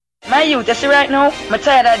My youth, you see right now, I'm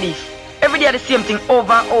tired of this. Every day the same thing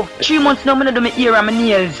over and over. 3 months now, I do my ear and my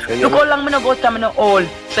nails. Look how long I go time in the hole.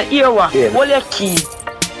 So here what? Hold your key.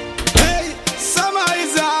 Hey, summer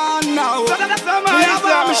is on now. Me have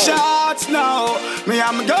my shots now. Me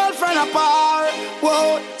and my girlfriend apart.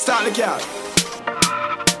 Whoa, start the car.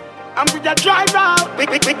 I'm with the driver.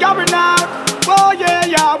 We going out. Oh yeah,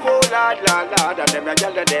 yeah. Oh la. And them a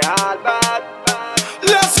girl that they all bad.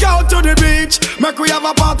 Let's go to the beach. Make we have a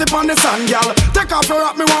party on the sand, girl. Take off your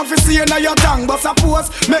rock, me want to see you now your tongue. But suppose,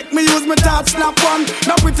 make me use my touch, snap one.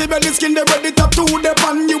 Now pretty belly skin, they ready to the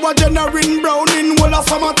pan. You a generating brown in whole of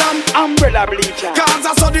summertime. Umbrella bleacher. Cause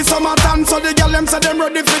I saw the summertime. So the girl them say them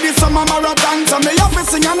ready for the summer marathon. So me have to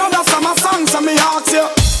sing another summer song. So me ask you,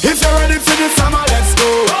 if you're ready for the summer, let's go.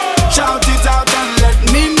 Shout it out and let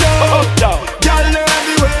me know. Girl,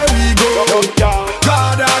 everywhere we go.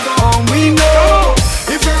 God, I go home, we know.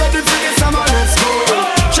 If you're ready for the summer, let's go.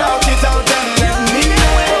 Shout it out and let me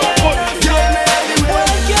know. Girl, everywhere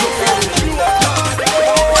we go.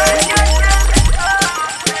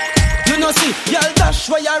 You know see, y'all dash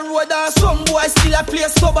where you road and some boy still a play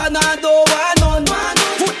sober and don't want none.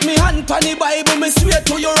 Put me hand on the Bible, me swear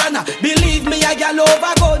to your honor. Believe me, a gal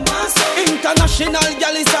over gun. International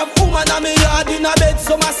gal is a woman and me yard in a bed,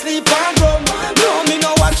 so my sleep and rum. No, me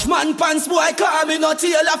no watch man pants, boy, call me no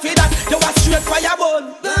tailor for that. You a straight fire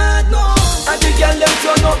bun. God no. And the gal them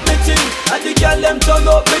turn up me thing. And the gal them turn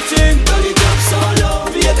up me thing. Turn it up so low.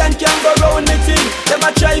 Vegan can go round me thing. Them a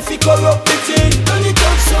try fi corrupt me thing. Turn it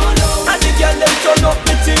up so low. And the gal them turn up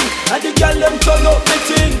me thing. And the gal them turn up me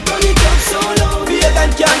thing. Turn it up so low.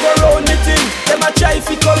 Vegan can go round me thing. Them a try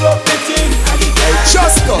fi corrupt me thing.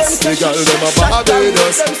 Just us, the girl them a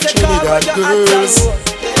Barbados, Trinidad girls,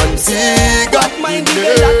 Antigua,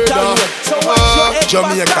 Grenada,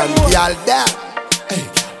 Jamaican girl there. Hey,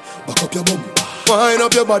 back up your bum, wind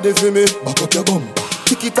up your body for me. Back up your bum,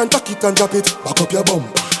 kick it and tuck it and drop it. Back up your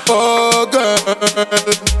bum, oh girl.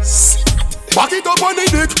 Back it up on the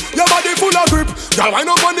dick, your body full of grip. Girl,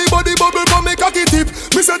 wind up on the body bubble for me cocky tip.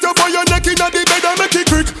 Me set you for your neck inna the bed and make it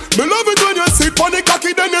quick. Me love it when you sit on the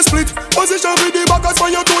cocky then you split. Position with the back as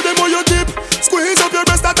when you do them on your tip. Squeeze up your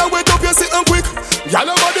breast that and wet up your sitting quick. Girl,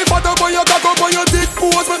 your body fat up on your cock up on your dick.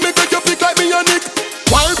 Pose make me take your pick like me and Nick.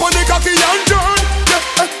 Wind on the cocky and turn.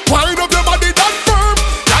 Yeah, wind up your body that firm.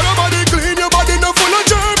 Girl, your body clean, your body no full of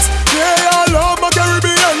germs. Yeah, I love my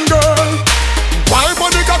Caribbean girl. Wind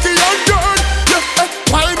on the cocky and turn.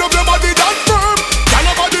 Wind up your body that firm. Girl,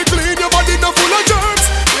 your body clean, your body no full of germs.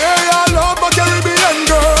 Yeah, I love my Caribbean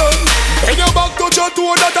girl. Bend your back, touch your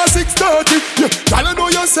toe, that a 6:30. Yeah, girl, you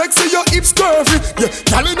know you're sexy, your hips curvy. Yeah,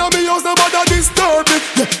 girl, you know me house, no bother disturb me.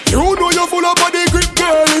 Yeah, you know you're full of body grip,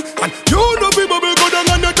 girlie. And you know people will go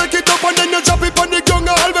down and you take it up and then you drop it on the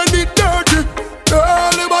ground and when it dirty.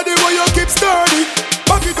 Girl, your body where you keep sturdy.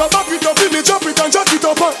 Back it up, feel me drop it and jack it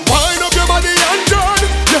up. Wind up your body and turn.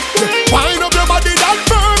 Yeah, wind up your body that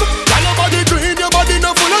firm. Girl, your body clean, your body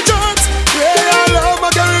no full of germs. Yeah, I love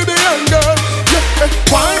my Caribbean girl. Yeah,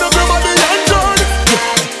 wind up your body and turn.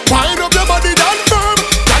 Yeah, wind up your body that firm.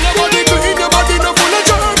 Girl, your body clean, your body no full of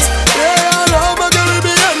germs. Yeah, I love my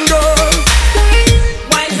Caribbean girl.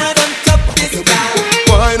 Wine hard on top this girl.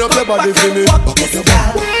 Wind up your body for me. Back up your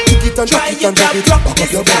bum. Kick it and drop it and drop it. Back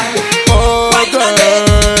up your bum. Oh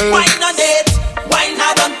girl. Wine on it. Wine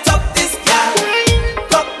hard on top this girl.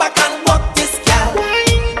 Rock back and walk this girl.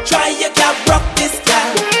 Try you can rock this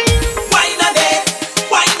girl. Wine on it.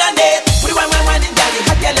 Wine on it. Put the wine in girl.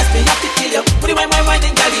 Hot girl, let me happy feel you. Put the wine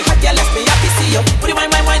in girl. Hot girl, let me happy see you. Put the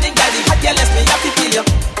wine in girl. Hot girl, let me happy feel you.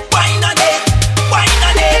 Wine on it. Wine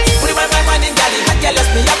on it. Put the wine in girl. Hot girl, let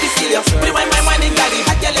me happy feel you. Put the wine in girl.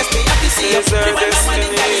 Hot girl, let me happy see you. Put the wine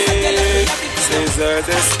in girl. Hot girl, let me happy feel you. Says our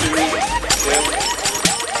destiny.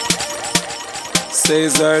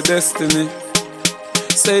 Says our destiny.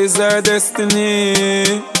 Says our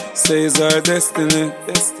destiny. Says our destiny.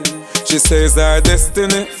 She says our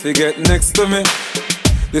destiny. Forget next to me.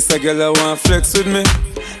 This a girl I want flex with me.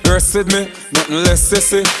 Rest with me. Nothing less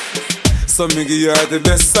sissy. So me give you the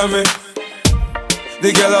best of me.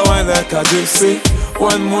 The girl I want like a gypsy.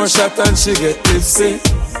 One more shot and she get tipsy.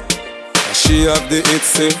 She have the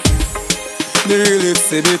itsy. The real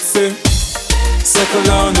itsy bitsy. Settle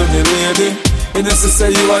down on the lady. You know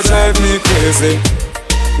say you a drive me crazy.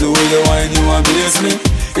 The way you whine you amaze me.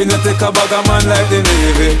 You know take a bag of man like the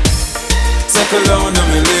Navy. Settle down on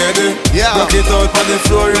me lady. Rock it out on the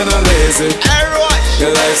floor, you know lazy.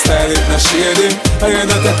 Your lifestyle it not shady. And you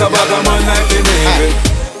know take a bag of man like the Navy.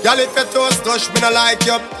 Y'all if you toast touch, me no like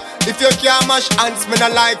you. If you can't mash hands, me no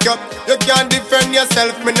like you. You can't defend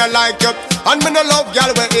yourself, me no like you. And me no love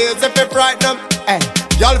y'all with ears if you frighten them.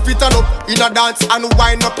 Y'all fit on up in a dance and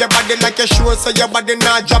wind up your body like you're sure so your body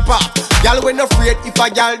not drop off. Y'all when afraid if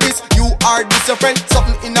I y'all this, you are this your friend.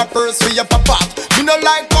 Something in a purse for your pop off. Me no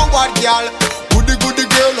like coward y'all. Goody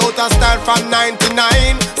girl out of style from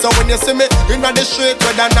 99. So when you see me in the street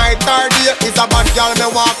whether night or day, it's a bad girl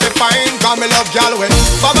me want to find. Cause me love y'all when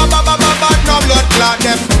ba no blood clot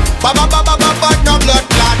them. Ba no blood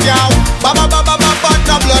clot y'all. Ba no blood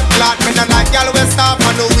clot. Me no like y'all we stop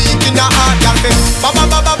on the week in the heart y'all me. Ba no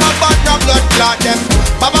blood clot them.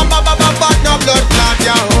 Ba no blood clot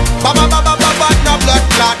y'all. Ba no blood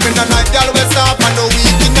clot. Me no like y'all we stop on the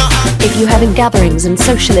week in the heart. If you're having gatherings and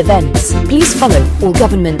social events, please follow all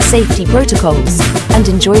government safety protocols and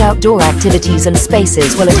enjoy outdoor activities and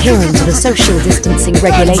spaces while adhering to the social distancing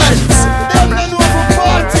regulations.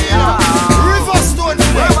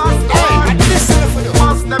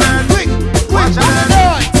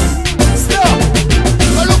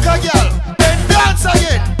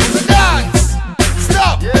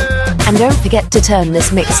 And don't forget to turn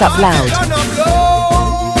this mix up loud.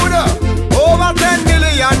 Over 10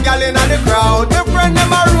 million gal in the crowd. My friend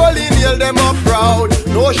them a rolling, hail them up proud.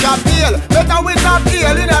 No shop deal, better with a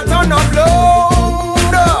deal in a ton of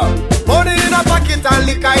load. Money in a pocket and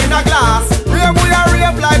liquor in a glass. Rave we a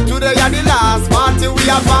rave like today are the last. Party we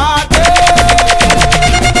a party.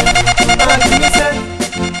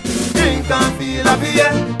 Drink and feel happy,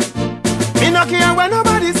 yeah. Me no care when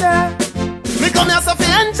nobody say. Me come here so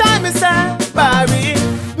fi enjoy myself. Barry,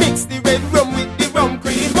 mix the red rum with the rum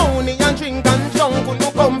cream. Money and drink and junk,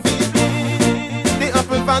 no come feed me. The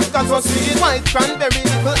apple vodka so sweet, white cranberry,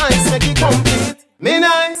 little ice make it complete. Me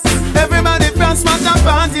nice, everybody from smart and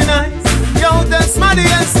party nice. Yo, the smarty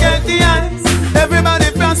and scared the eyes.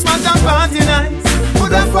 Everybody from smart and party nice.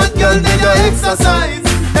 Put a fat girl then you exercise.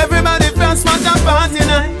 Everybody from smart and party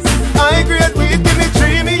nice. I grade weed, give me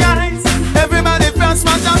dreamy eyes. Everybody from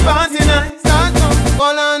smart and party nice.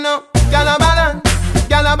 All I know, gyal a balance.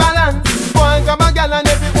 Boy grab a gyal and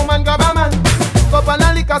every woman grab a man. Cup and a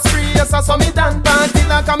liquor spree, yes I saw me done. Party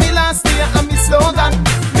like a me last year and me slogan.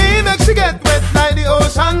 Me make she get wet like the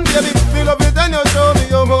ocean. Baby, me love it and you show me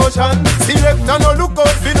your motion. Selector no look out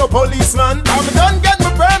for no policeman. I'm done get my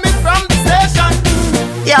permit from the station.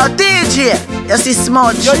 Yo DJ, you see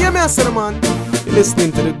Smudge. Yo, hear me a say man. You're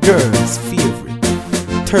listening to the girls' favorite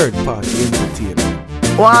third party entertainment.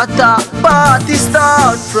 What a party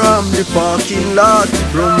start from the parking lot.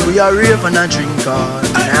 Run we a rave and a drink all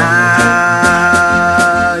night,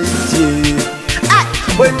 yeah.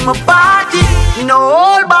 When my party, me no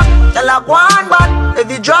hold back. Tell a one back,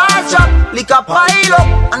 every dry shot, lick a pile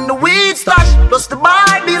up, and the weed stash, plus the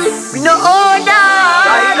Bible, we no hold that.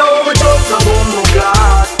 I know me just a bumbo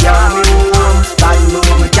glass, yeah me home. I know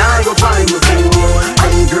me can't go find my phone.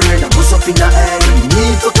 I agree, I push up in the air,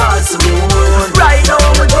 need to call someone. Right now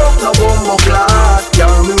me just a bumbo glass, yeah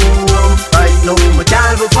me home. Right now me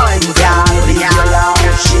can't go find my phone. Leave your laugh,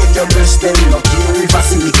 shake your breast, then no care if I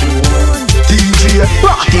see me phone. DJ,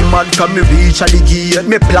 party mad come me reach at the gate.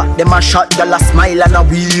 Me plot them a shot, y'all a smile and a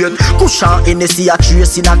wait. Cushion Hennessy a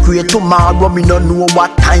trace in a crate. Tomorrow me no know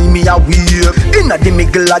what time me a wait. Inna the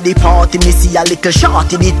middle of the party me see a little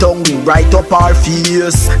shot in the tongue right up our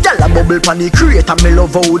face. Y'all a bubble pan the crate and me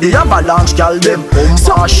love how the avalanche y'all them.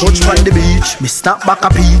 So I touch from the beach, me snap back a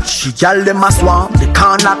peach. Y'all them a swamp, the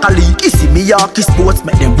can like a leak. You see me Yorkie sports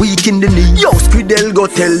make them weak in the knee. Yo Squidel go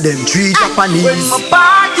tell them treat up a knees. When my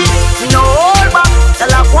party, me no hold back. Tell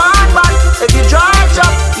a one back, if you drive up,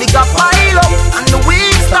 lick a pile up, and the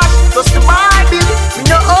weed stash, plus the Bible, me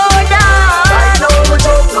no order. Right now me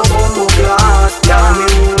joke no bumbo glass, yeah me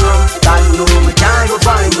home. Right now me can't go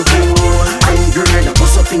find my phone. I girl I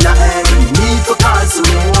bust up in the air, me need to call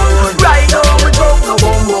someone. Right now me joke no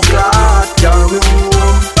bumbo glass, yeah me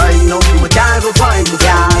home. Right now me can't go find my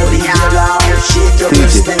phone. Shake your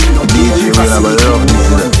breast and no DJ,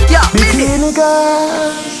 yeah, bikini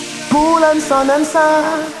girl. Pool and sun and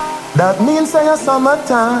sand. That means say a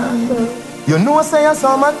summertime. You know say a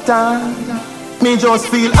summertime. Me just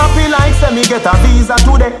feel happy like say me get a visa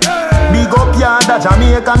today. Big up yard at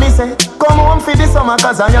Jamaica me say. Come home for the summer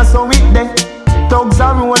cause I am so weak there. Thugs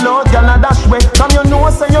a roll out, gyal a dash way. Come you know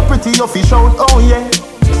say you pretty, you fish out, oh yeah.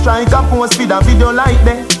 Strike a pose for the video like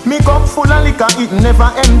that. Me cup full of liquor, it never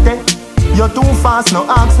empty. You too fast, no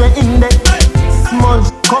ask we in there. Smudge,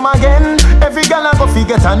 come again. Every gal a go fi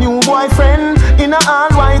get a new boyfriend. In a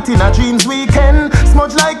all white, in a dreams weekend.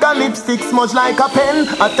 Smudge like a lipstick, smudge like a pen.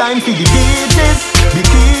 A time for the beaches,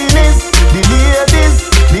 bikinis, the ladies,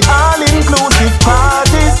 the all-inclusive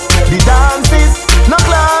parties, the dances, no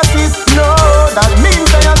classes, no. That means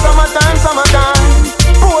say a summertime.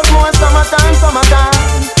 Portmore summertime.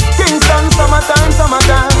 Kingston summertime.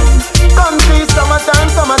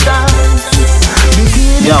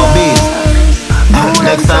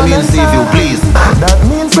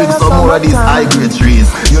 these high grade trees.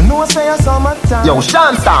 You know say you're summertime. Yo,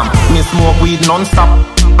 Sean Stamp, me smoke weed non-stop.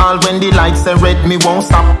 All when the lights say red, me won't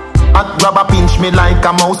stop. I grab a pinch me like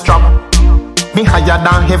a mouse trap. Me higher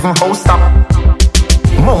than heaven house top.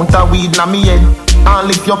 Mount a weed na me head. All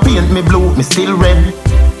if you paint me blue, me still red.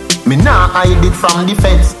 Me nah hide it from the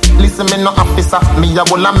feds. Listen, me no officer, me a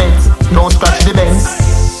wall a meds. Don't scratch the bends.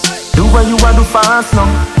 Do what you a do fast now,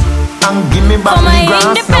 and give me back the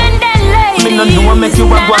grass now. Me no know make you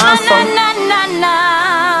a go ask now.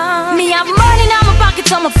 Me have money in my pocket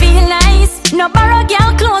so me feel nice. No borrow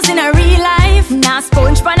girl clothes in a real life. Nah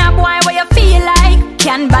sponge pan a boy where you feel like.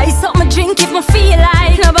 Can buy something drink if me feel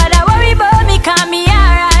like. Nobody worry about me, call me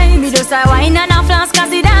alright. Me just a wine and a flask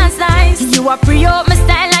cause it dance nice. You a pre-up my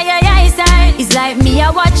style like your eyesight. It's like me, I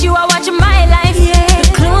watch you, I watch my life. Yeah, the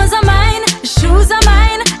clothes are mine, the shoes are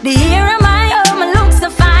mine, the hair are mine, oh my looks are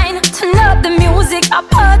fine. Turn up the music, a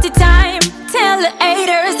party time. Tell the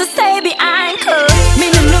haters to stay behind. Me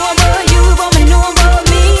no know about you, but me know about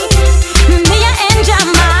me. Me I enjoy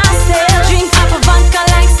myself. Drink up a vodka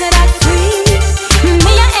like say that free.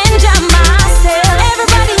 Me I enjoy myself.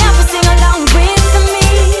 Everybody have to sing along with me.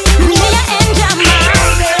 Me I enjoy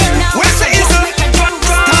myself. Where's the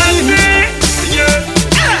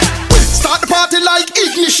start the party like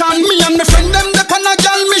ignition. Me and my friend them the pan a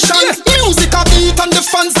gal mission. Music a beat and the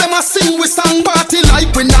fans them a sing with song. Party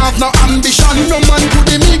like we have no ambition. No man could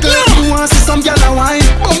the mingle. You want see some gal a wine?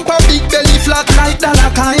 Bumper big belly flat like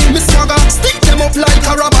dollar kind. Me swagger stick them up like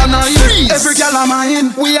a rubber knife. Freeze. Every gal a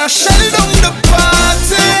mine. We are shell down the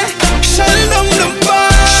party. Shell down the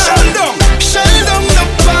bar. Shell down the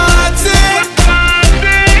party.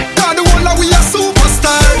 God the whole of we are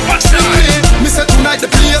superstar. Me say tonight the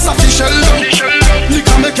place official down.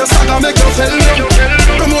 Liquor make your saga make you fell down.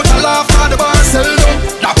 Promote a laugh at the bar sell down.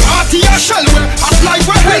 The party a shell well hot like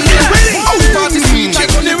we're hell. How the party sweet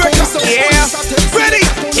like on the record. Yeah, ready.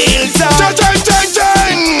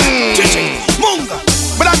 Munga.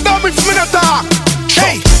 But I don't be from the talk.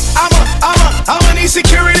 Hey, I'm an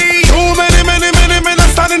insecurity. Too many men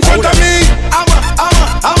stand in front of me.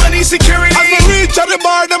 I'm an insecurity. As I reach at the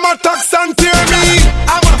bar, them attacks and tear me.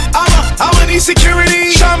 I'm an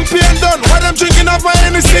insecurity. Champion done, why them drinking up my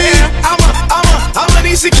Hennessy? I'm an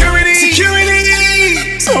insecurity.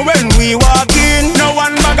 Security. So when we walk in, no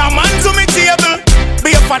one bag a man to me table.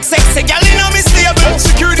 Be a fat sexy gal in on me stable.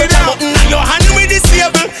 Security now. Button on your hand with this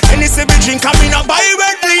table. And this be drink and me no buy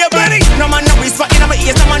red label. No man no whisper in my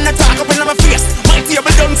ears, no man no talk up in my face. My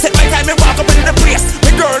table done set by time me walk up in the place.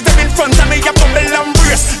 The girls them in front of me a bubble and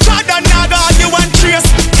brace. Jordan Naga you and trace.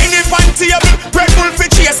 Any fan table, Red Bull for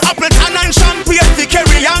chase. Appleton and champagne to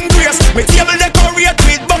carry and grace. My table decorate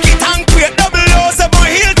with bucket and crate. 007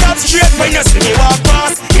 hilltop straight. When you see me walk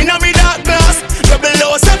past, in a me dark glass.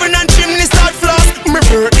 007 and chimney start floss. Me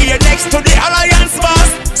birthday next to the Alliance boss.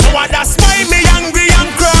 So I that's why me angry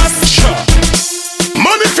and cross. Sure.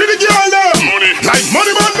 Money for the girl them. Money. Like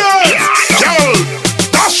money man them. Girl,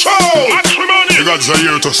 dash out. Matrimony. The gods are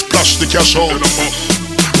here to splash the cash out.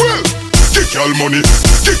 Well, get y'all money.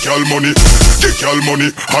 A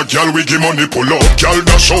girl we give money pull up. Girl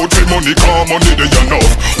dash out for money, call money they enough.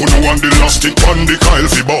 Who no want the elastic on the Kyle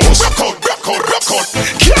fi boss. Rock out.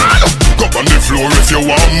 Girl, go on the floor if you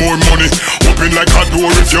want more money. Open like a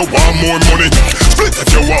door if you want more money. Split if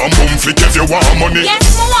you want, boom flick if you want money. Yes,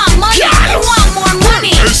 I want money. I want more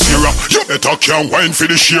money. Hey Sarah, you better can't wine for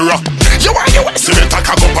the shearer. You see me tack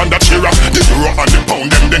a cup on that shearer. The euro and the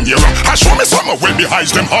pound them then here. I show me some when the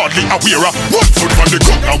highs them hardly aware. One foot on the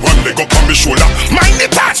ground and one leg up on me shoulder. Mind the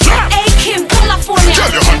touch drop. Hey Kim, pull up for me.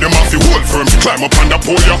 Girl, you hand them off the whole firm. Climb up on the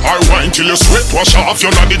pole, you hard wine till you sweat wash off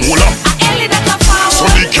your nodding hula. So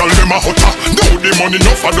the girl them a hotter. Now the money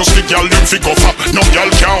no for just the girl them fi cover. No girl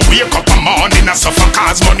can't wake up a morning and suffer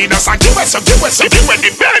cause money that's a give us the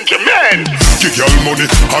Benjamin. Give girl money,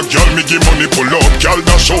 a girl me give money pull up. Girl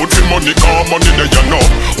dash out the money, call money there you know.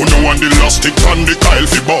 Who no want the elastic on the Kyle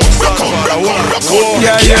fi boss. Rock out.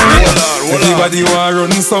 Yeah. Everybody want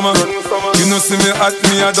run summer. You know see me at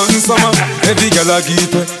me a done summer. Every girl a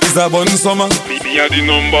give is a bun summer. Me a the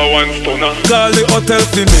 #1 stunner. Call the hotel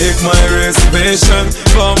to make my reservation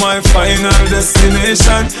for my final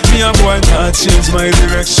destination. Me a boy not change my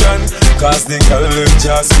direction, cause the girl them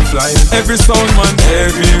just fly. Every sound man,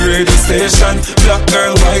 every radio station. Black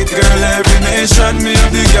girl, white girl, every nation. Me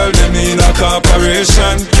and the girl them in a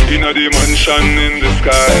corporation. In a the mansion in the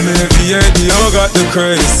sky. MAVAD, you got the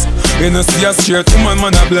craze. You know see a straight woman,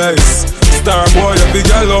 man a blaze. Star boy, a big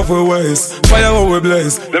girl love we ways. Fire how we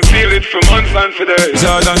blaze. Them feel it for months and for days.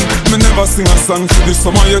 Jordan, me never sing a song to the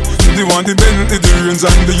summer yet. To the one, the Bentley, the range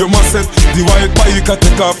and the Yuma set. The white bike I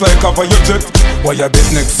take off like a fire jet. Why you bet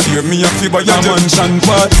next year me a fi buy a mansion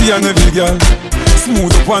party and every girl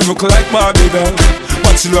smooth up and look like Barbie doll.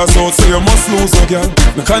 Bachelor's out so you must lose a girl.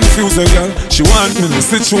 Me confuse a girl, she want me to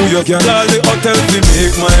sit through your girl. All the hotel to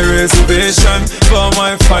make my reservation for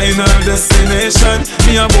my final destination.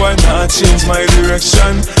 Me a boy not change my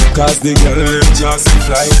direction, cause the girl them just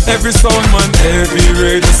fly. Every sound man, every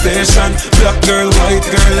radio station. Black girl, white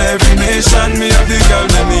girl, every nation. Me have the girl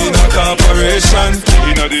them in a corporation.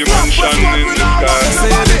 In a dimension in the sky.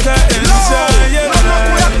 Say they can enjoy your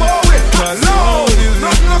life.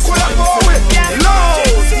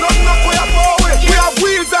 We have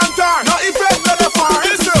wheels and tires, no effect on the far.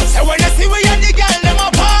 So when you see we and the girl them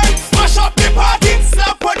apart, mash up the party,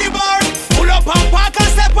 slap on the bar. Pull up and park and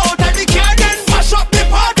step out of the car, then mash up the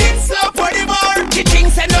party, slap on the bar. The king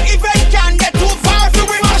said no event can get too far, so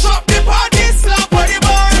we mash up the party, slap on the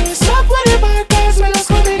bar. Slap on the bar, cause we just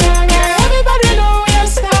coming on. Everybody know we are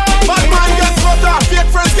style. Bad man get cut off, fake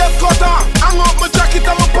friends get cut off. Hang up my jacket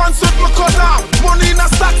and my pants with my cut off. Money in a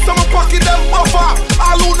stack, so my pocket them buffer.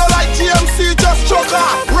 All who no like GMC just chuck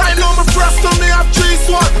off. Right now my press to me have 3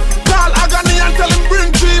 swat. Call Agony and tell him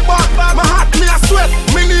bring 3 back. My heart me a sweat,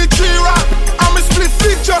 me need 3 rock. And me split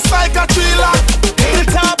feet just like a 3 lock.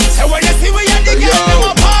 Hilltop, so when you see we and the girl them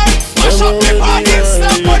apart, mash up the party,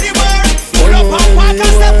 slap on the bar. Pull up and park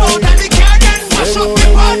and step out of the car, then mash up the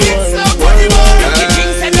party, slap on the bar. The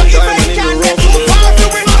king said no event can get too far, so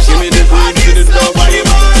we mash up the party, slap on the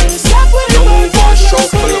bar. Slap on the bar,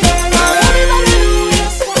 shuffle.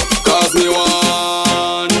 Cause me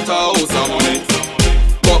want a house of money,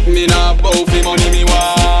 but me not bow for money. Me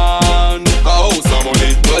want a house of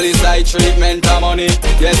money. Police like treatment of money.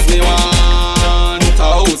 Yes, me want a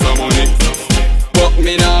house of money, but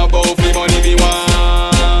me not bow for money. Me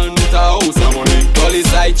want a house of money.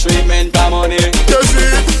 Police like treatment of money. You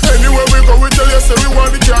see, anywhere we go, we tell you say we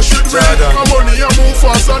want the cash with me. Our money a move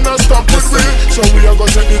fast and not stop with me. So we are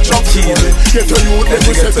gonna take the job for money. Get a youth, let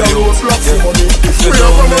me set a road block for money. We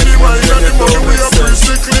have a money mind and the money we are pretty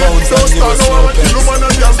strictly. Don't stand no one kill a man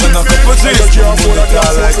and gas with me. And you can't afford a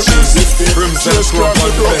gas like cheese. Just crack the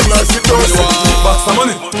block like it does. Box some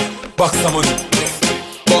money, box some money.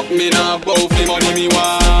 But me not bow for money. Me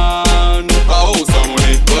want a house of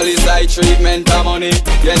money. Police like treatment of money.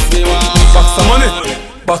 Yes, me want box some money,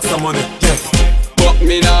 box some money. Yeah. But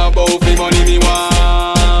me not bow for money. Me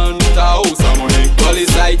want a house of money.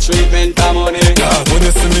 Police like treatment of money. Yeah, when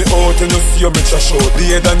you see me out, you know see you make a show. The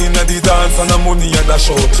head and inna the dance and the money at the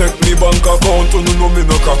show. Check me bank account, you know me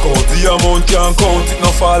no crack out. The amount can't count, it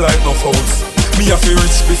no fall like no fouls. Me have to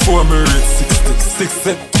reach before me reach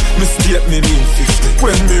 60. 60, mistake me mean 50.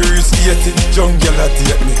 When me reach 80, young girl a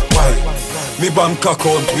date me. Why? Me bank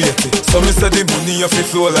account waiting. So me say the money have to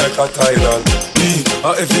flow like a tidal. Me,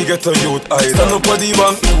 if you get a youth idol. Stand up at the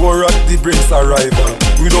bank, door at the brings arrival.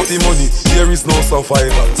 Without the money, there is no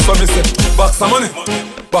survival. So me say, box some money,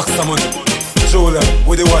 box some money. Jolan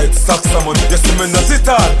with the white socks some money. You see me not it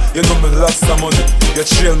all, you know me lots some money. You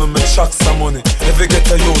trail me, me chuck some money. If you get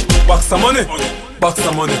a youth, box some money, box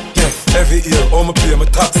some money. Yeah, every year, all me pay me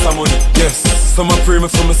tax some money. Yes, some me pray me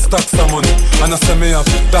for me stack some money. And I say me have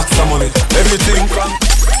tax some money. Everything from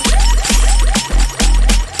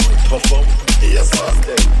perform, yes, oh,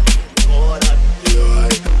 that you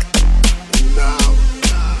right now.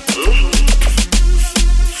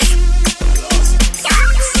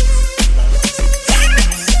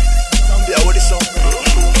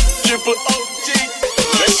 Triple OG.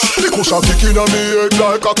 The cushion kick inna me head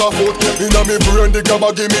like a foot. Inna me brain the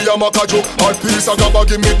gabba give me a maca joke. Hard piece of gabba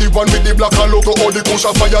give me the one with the black and logo. All the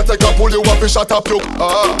cushion fire take a pull you up and shut up look.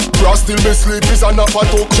 Cross till me sleep is an apple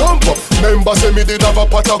talk. Jump up, member say me did have a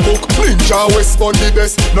pot of coke. Ninja West on the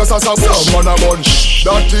best, no sasa bush. Man a bunch,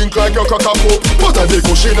 that think like your crack a poke. But I the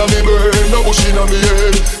cushion inna me brain, no bush inna me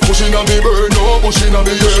head. Cushion inna me brain, no bush inna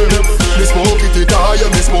me head. Me smoke it high,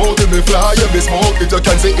 me smoke it, me fly, me smoke it. You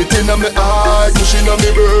can see it inna me eye. Cushion inna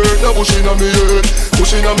me brain, no bush inna me head.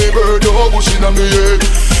 Cushion inna me brain, no bush inna me head.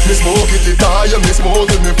 Me smoke it high, me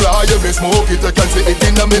smoke it, me fly, me smoke it. You can see it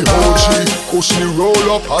inna me eye. Cushion roll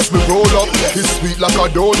up, as me roll up. It's sweet like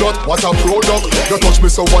a donut, what a product. You touch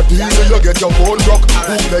me so what easy, you get your bone rock.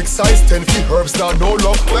 Bootleg size 10 feet herbs, now no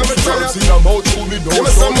luck. Herbs in a mouth, through me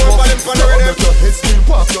nose, don't fuck. Now make your head spin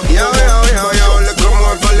past your yo, look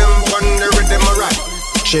more volume on the rhythm, alright.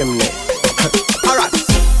 Chimney. Alright.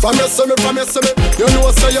 From you see me, you know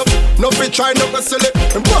say you no fit try no go silly.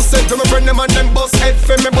 And bust it to my friend them and them bust head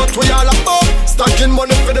for me, but we all about stacking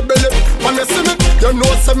money for the belly. From you see me, you know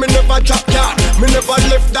say me never drop yard. Me never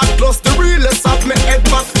left that close, the realest of me head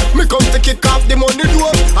back. Me come to kick off the money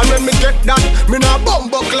door. And when me get that, me nah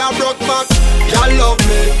bumbuckle or broke back. Y'all love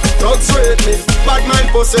me, thugs rate me. Bad mind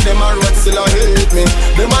pussy, them a road still a hate me.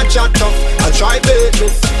 Them a chat tough, I try bait me.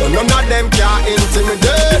 But none of them can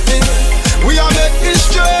intimidate me. We a make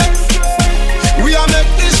history. We a make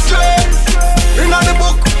history. In the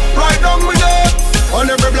book, right down with it. On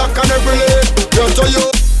every block and every lane. Yo to you.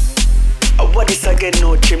 What is again?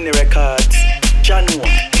 No chimney records. January,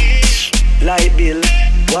 light bill,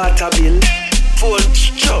 water bill, phone.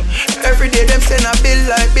 Every day them send a bill,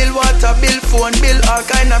 like bill, water bill, phone bill, all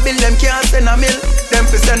kind of bill. Them can't send a mill. Them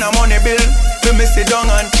fi send a money bill. Fi me sit down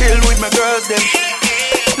and chill with my girls. Them.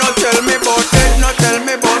 No tell me about debt, no tell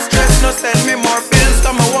me about stress. No send me more bills,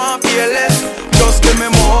 come I want pay less. Just give me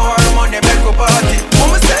more money, make a party.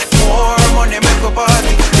 Mama say more money, make a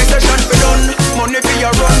party. Recession be done, money for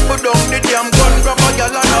your run. Put down the damn gun, grab a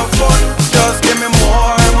girl and have fun. Just give me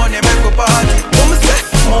more money, make a party. Mama say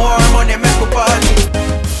more money, make a party.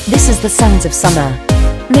 This is the Sounds of Summer,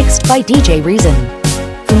 mixed by DJ Reason.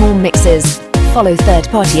 For more mixes, follow Third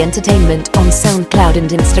Party Entertainment on SoundCloud and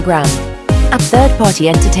Instagram at Third Party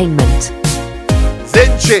Entertainment.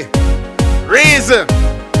 Zinchi, Reason.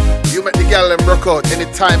 You make the girl them rock out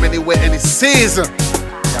anytime, anywhere, any season.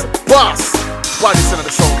 You're the boss. Body center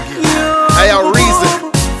the song here. Hey, your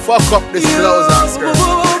Reason. Fuck up this blouse and skirt.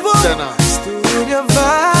 Studio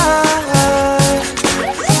vibe.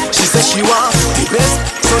 She said she want the best,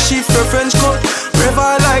 so she for French cut.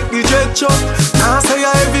 River like the jet chop. Now say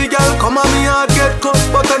every girl come on me and get cut,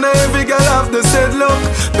 but I know every girl have the said look.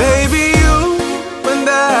 Baby, you and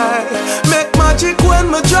I make magic when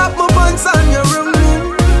me drop my pants on your room.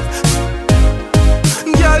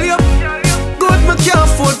 Girl, you good, me can't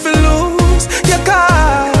afford to lose your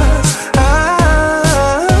cars.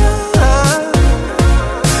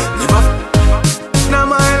 Live up, now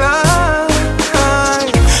my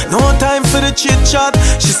life. No time for the chit chat.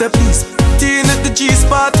 She said please, teen at the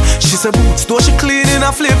G-spot. She said boots, though she clean in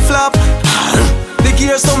a flip-flop. The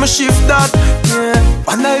gear so me shift that. Yeah,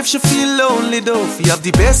 wonder if she feel lonely though. If you have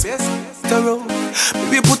the best road,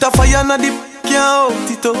 maybe put a fire on the can't hold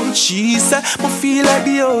it out. She said, I feel like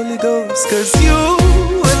the Holy Ghost. Cause you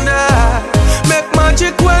and I make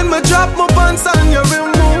magic when me drop my pants on your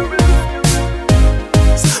remote.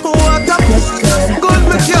 What up? Good,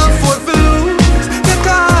 me can't afford to lose your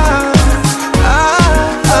car.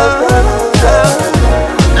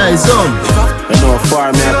 Hey, son, you know how far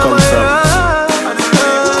me I come from.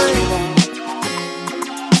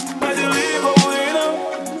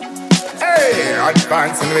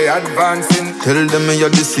 Advancing, we advancing. Tell them me you're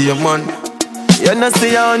the same man. You know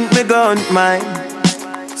see I hunt me go hunt mine.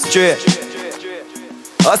 Straight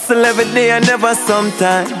hustle every day and never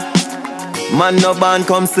sometime. Man no band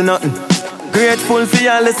comes to nothing. Grateful for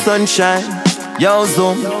all the sunshine. Yo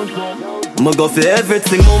zoom, me go for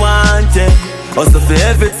everything me want, yeah. Hustle for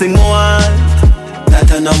everything me want.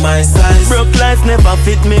 That I know my size. Broke life never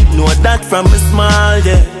fit me. Know that from me small,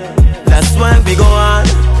 yeah. That's why we go on.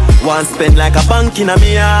 Want spend like a bank in a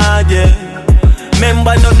me yard, yeah.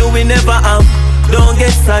 Remember, no, no, we never have. Don't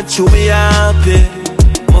get sad, you be happy.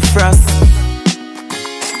 My frost.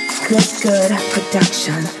 Good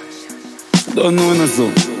production. Don't know no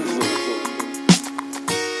so.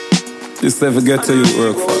 This never get to you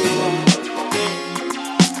work for.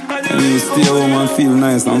 And you stay home and feel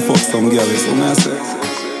nice and fuck some girl. So I say,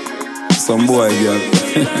 some boy girl.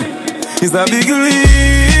 It's a big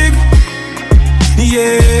league.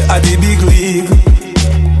 Yeah, at the big league.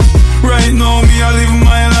 Right now, me I live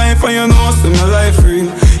my life, and you know, see my life real.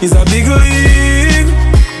 It's a big league.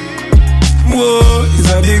 Whoa, it's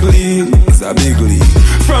a big league. It's a big league.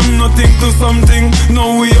 From nothing to something,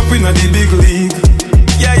 now we up in a the big league.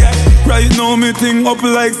 Yeah, yeah. Right now, me thing up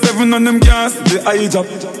like 7 on them gas, the eye job.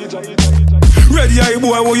 Ready eye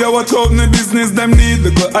boy, who you watch out in the business, them need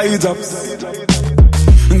the good eye jobs.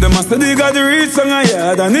 Them a say they got the reach on a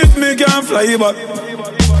yard, and if me can't fly back,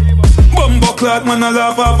 bumbo clock man a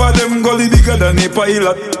laugh off of them gully bigger than a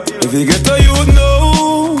pilot. If you get to you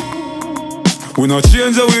know, we not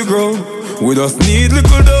change how we grow. We just need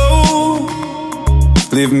little dough.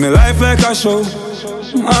 Live me life like a show.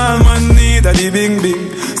 All man need a the bing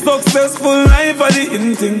bing. Successful life a the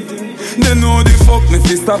in thing. They know the fuck me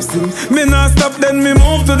fi stop sing. Me not stop then me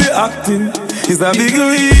move to the acting. It's a big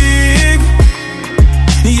league.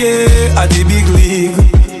 Yeah, at the big league.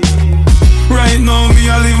 Right now, me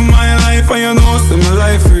I live my life, and you know, see my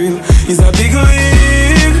life real. It's a big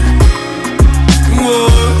league.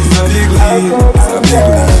 Whoa, it's a big league. It's a big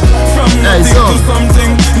league. From nothing to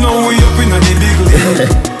something, now we up in a the big league.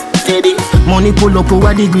 Teddy, money pull up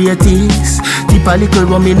over the greatest. Tip a little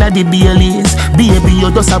rum inna the Baileys. Baby,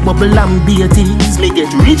 you just a bubble and beaties. Me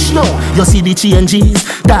get rich now, you see the changes.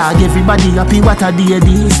 Dog, everybody happy, what a day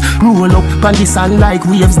this. Roll up on the sand like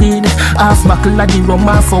waves did. Half buckle of the rum,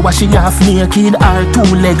 half for she half naked. Our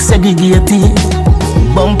 2 legs segregated.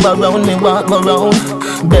 Bump around me, walk around.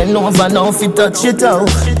 Bend over now, fi touch it out.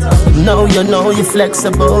 Now you know you're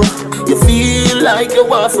flexible. You feel like you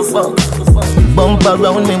want to fuck. Bump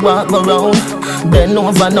around me, walk around. Bend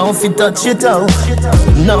over now, fi touch it out.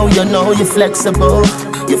 Now you know you're flexible.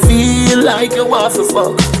 You feel like you want to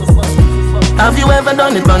fuck. Have you ever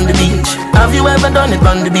done it on the beach? Have you ever done it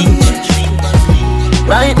on the beach?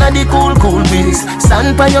 Right now the cool, cool breeze.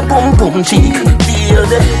 Stand by your pum pum cheek. Feel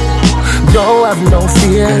the don't have no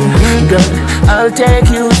fear, girl, I'll take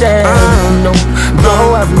you there. No,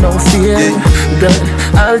 don't have no fear, girl,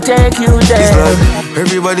 I'll take you there. Like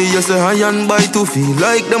everybody just say high and by to feel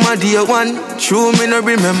like them a dear one. True, me no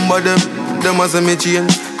remember them. Them as a me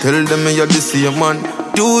change. Tell them me you're the same man.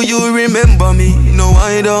 Do you remember me? No,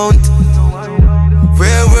 I don't.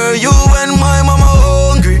 Where were you when my mama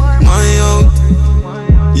hungry? My out.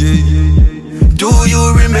 Yeah. Do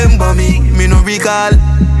you remember me? Me no recall.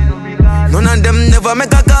 None of them never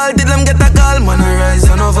make a call. Did them get a call? Man, I rise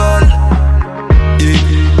and of all. Yeah.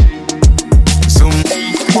 Some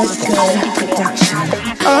Tight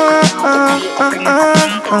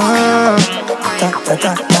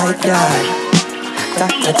girl.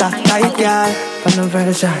 Tight girl. But no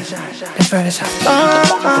version. The version.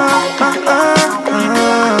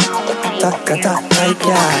 Tight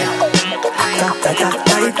girl.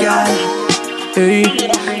 Tight girl. Hey,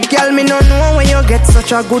 girl, me no know when you get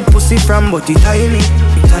such a good pussy from, but it tiny,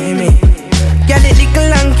 it tiny. Girl, it little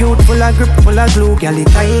and cute, full of grip, full of glue. Girl, it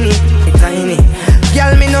tiny, it tiny.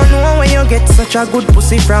 Girl, me no know when you get such a good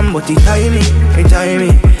pussy from, but it tiny, it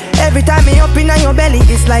tiny. Every time me up inna your belly,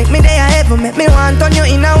 it's like me there heaven. Make me want turn you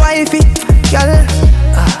in a wifey, girl.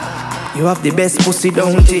 You have the best pussy,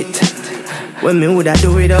 don't it? When me woulda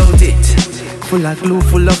do without it. Full of glue,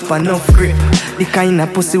 full of enough grip. The kind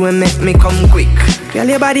of pussy will make me come quick. Girl,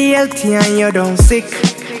 your body healthy and you don't sick.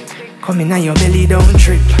 Come in and your belly don't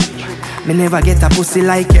trip. Me never get a pussy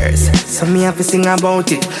like yours, so me have to sing about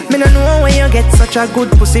it. Me no know where you get such a good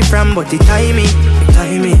pussy from, but it tiny, it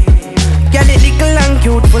tiny. Girl, it little and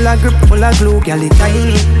cute, full of grip, full of glue. Girl, it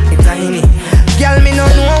tiny, it tiny. Girl, me no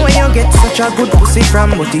know where you get such a good pussy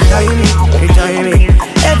from, but it tiny, it tiny.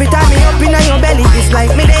 Every time me up inna your belly, it's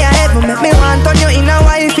like me there heaven. Make me want turn you in a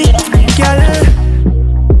wifey, girl.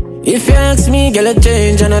 If you ask me, girl, I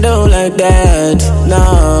change and I don't like that.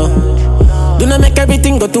 No, do not make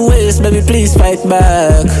everything go to waste, baby. Please fight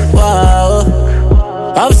back. Wow,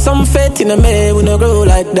 have some faith in a man, we no grow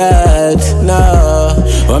like that. No,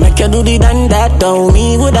 or make you do the done that. Don't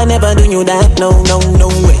me would I never do you that. No, no, no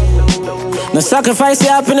way. No sacrifice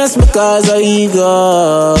your happiness because of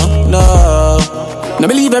ego. No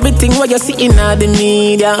believe everything what you see in the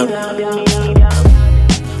media.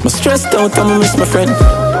 I'm stressed out and I miss my friend.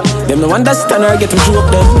 Them no understand or get to joke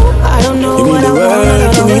them. I don't know you mean what the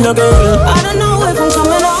world to me, no girl. I don't know if I'm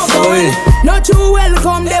coming out going. Not you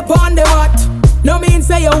welcome they on the mat. No mean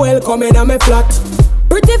say you welcome in a me flat.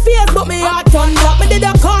 Pretty face but me heart on black. Me did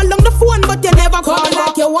a call on the phone but you never call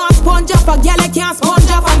back. You want sponge off a girl, you can't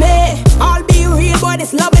sponge off of me. I'll be real but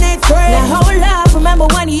this loving ain't free. Like hold up, remember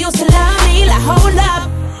when you used to love me? Like hold up.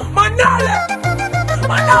 Manala,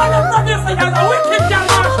 come here for you. A wicked girl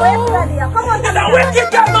mash. You're a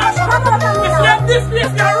wicked girl mash. If you have this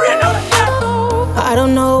place, you're real. I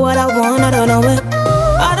don't know what I want, I don't know it.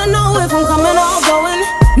 I don't know if I'm coming or going.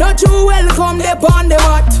 Not you welcome they on the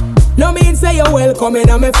mat. No mean say you welcome in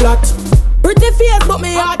a me flat. Pretty face but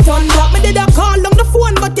me heart on black. Me did a call on the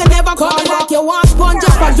phone but you never call back. You want sponge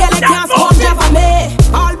off a girl, you can't sponge off of me.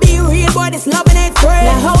 I'll be real boy, this loving ain't free.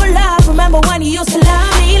 Like hold up, remember when you used to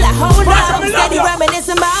love me? Like hold up, steady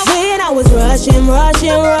reminiscing about when I was rushing for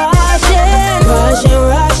your loving. Rushing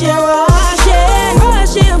for your loving.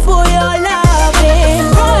 Rushing for your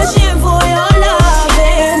loving. Rushing for your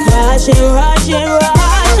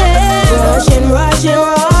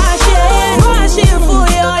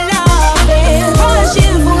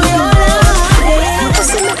loving.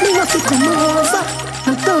 Pussy make me want to come over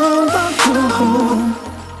and come back home.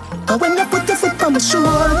 And when I put your foot on my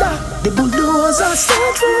shoulder, the bulldozer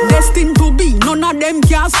start from. Destined to be, none of them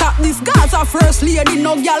can stop this. Gaza first lady,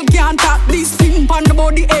 no girl can tap this. Thing on the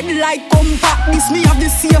body head like compact. This me have the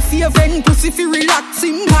safe event, pussy fi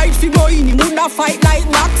relaxing. Hide fi boy, he woulda fight like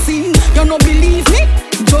boxing. You no believe me?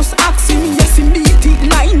 Just ask him, yes he beat it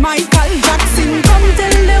like Michael Jackson. Come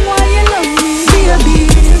tell them why you love me, baby.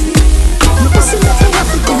 Your pussy make me want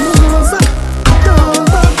to come over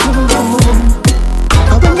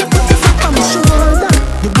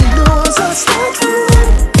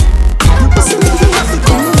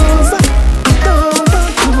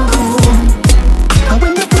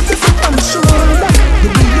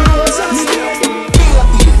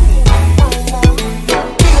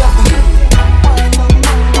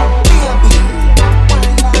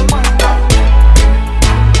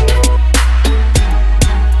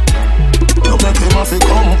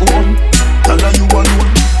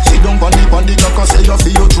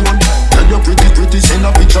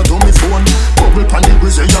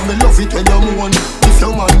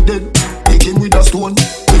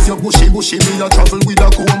a travel with a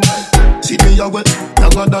comb. See me a wet,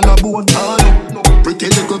 longer than a bone. Pretty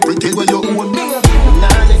little pretty where you own. Me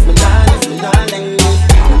nah live.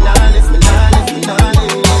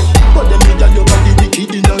 But them nigga you got the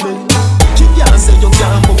wicked in a bed. She can't say you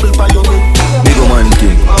can't buckle by your head. Big man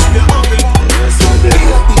king.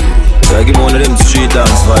 So I give me one of them street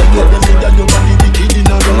dance vibe there.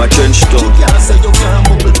 From a trench town.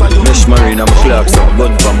 Mesh marine, I'm a clerk, so I'm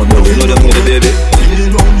gun for my brother. You know them with the baby?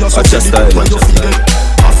 Watch your style, watch your style.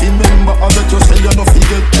 I remember, I bet you say you no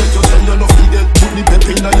forget. Put the pep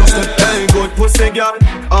in your step. Hey, good pussy girl,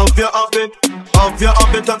 have you have it? Have you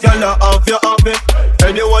have it, girl, have you have it?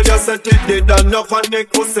 Anyone you set it, they done no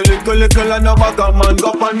panic. Pussy little and a bag of man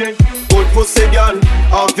go panic. Good pussy girl,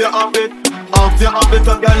 have you have it? Have you have it,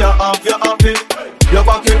 girl, have you have it? You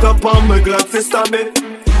back it up on me, glad to stab it.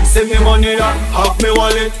 Send me money, have me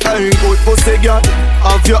wallet. Hey, good pussy girl,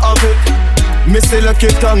 have you have it? Me select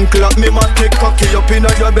it and clap me matic. Cocky up in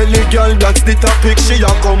your belly, girl, that's the topic. She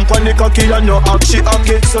a company cocky and no act, she hack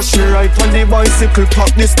it. So she ride on the bicycle,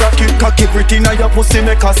 pop the stocky. Cocky pretty now your pussy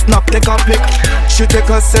make her snap, take a pic. She take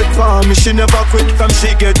a set for me, she never quit. From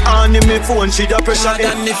she get on in me phone, she the pressure it.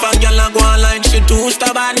 And if a girl a go online, she too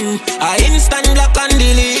stubborn. I instant block and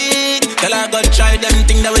delete. Tell her go try them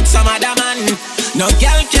thing that with some other man. No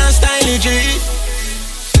girl can style it, G.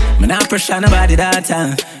 Man, I pressure nobody that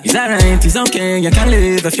time. It's alright, it's okay, you can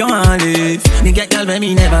live if you want to live. Me get girl, but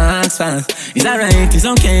me never ask for. It's alright, it's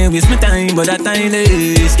okay, waste my time, but that time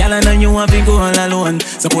is. Girl, I know you want to go all alone.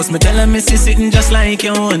 Suppose me tell her me see sitting just like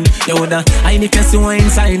your own. You woulda hide the casino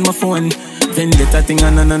inside my phone. Vendetta thing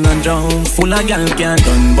and drown. Full of girl can't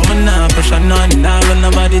done, but me nah pressure none. Nah run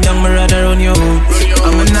nobody down, me rather run you.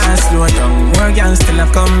 I'm a nah slow down. More girls still a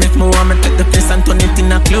come if me want me take the place and turn it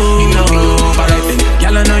in a clue. No, alright then,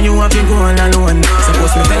 girl, I know you want to go all alone.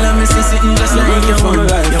 Suppose me tell her me see sitting just like your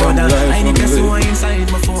own. You woulda hide the casino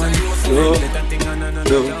inside my phone. Vendetta thing and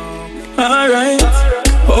drown. Alright,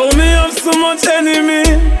 oh me have so much enemy,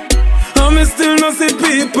 and me still not see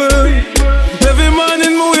people. Every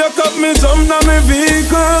morning me wake up, me jump down my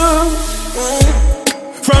vehicle.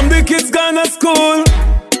 From the kids gone to school,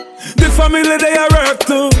 the family they are work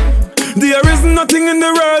too. There is nothing in the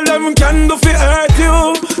world that can do for hurt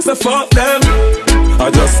you. So fuck them.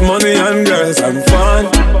 I just money and girls and fun.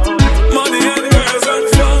 Money and girls and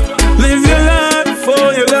fun. Live your life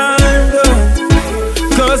for your life,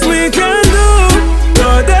 cause we can do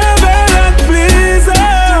whatever that please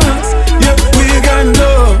us. Yeah, we can do.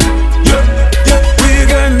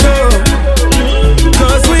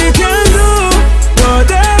 Cause we can do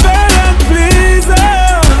whatever that please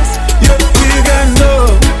us. Yeah, we can do.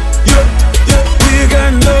 Yeah, we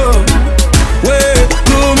can do. Way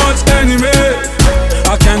too much enemy,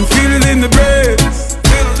 I can feel it in the breeze.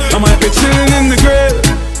 I might be chilling in the grave,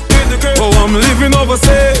 oh, I'm living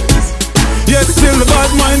overseas. Yet still the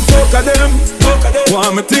bad mind fuck of them.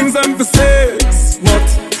 Want my things emphasis, but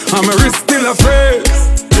I'm a wrist still a phrase.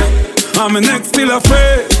 I'm a neck still a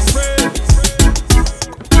phrase.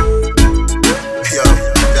 Yo,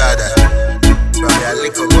 Dada, probably a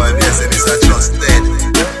little boy, me say this a trusted.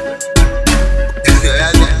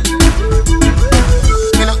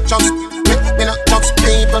 Me not trust people, me not trust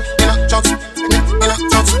people, me not trust people, me not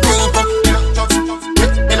trust people,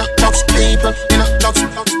 me not trust people, me not trust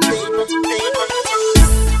people.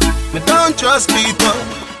 Me don't trust people.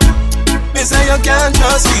 Me say you can't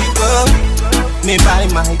trust people. Me buy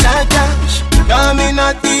my dad cash, cause me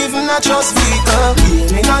not even a trust vehicle.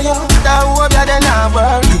 Me know you, that hope you then not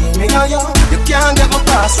work. Me know you can't get my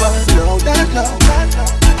password. No, that no.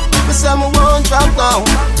 Me say me won't drop down.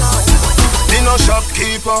 Me no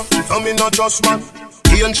shopkeeper, so me no trust man.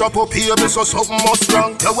 He ain't shop up here, so something must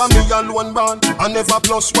wrong. You want me alone born, I never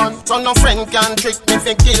plus one. So no friend can trick me,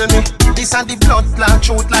 fi kill me. This and the blood clot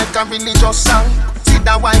truth like a religious song. See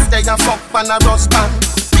the wife they a fuck and a rust band.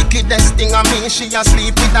 Wickedest thing of me, she a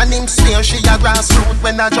sleep with an him smear. She a grassroot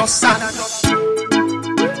when I just sang.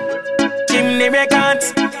 Chimney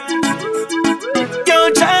records,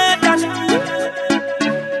 yo Jordan.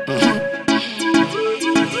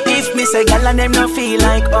 If me say gal and them no feel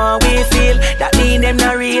like how we feel, that mean them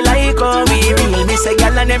no real like how we real. Me say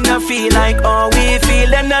gal and them no feel like how we feel,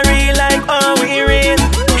 them no real like how we real.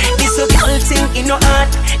 This a gal thing in no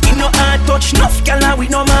heart, touch enough gal and we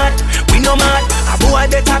no mad, we no mad. A boy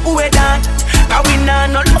better go with that, cause we nah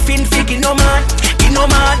no laughing fig in no mad, in no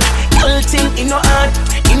mad. Gal thing in no heart,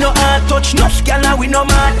 touch enough gal and we no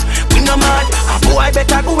mad, we no mad. A boy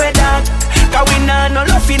better go with that, cause we nah no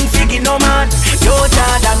laughing fig in no mad. Yo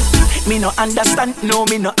Jordan, me no understand, no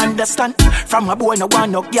me no understand. From a boy no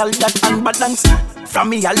want no gal that unbalanced. from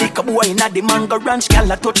me a lick a boy inna the mango ranch.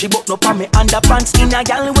 Gyal a touch it but no pa me underpants in a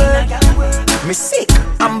gyal world. Me sick,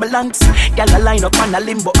 ambulance. Gyal a line up on a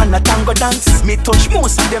limbo and a tango dance. Me touch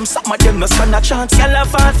most of them, some of them no stand a chance. Gyal a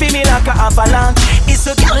fall for me like a avalanche. It's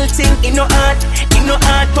a gyal thing in no heart,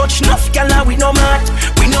 touch enough gyal a we no mad,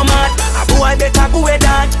 A boy better go with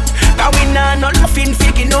that. Cause we nah no laughing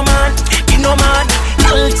fig in no man,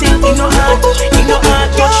 Gyal thing in no heart,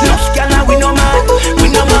 touch enough gyal a we no mad,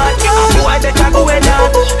 A boy better go with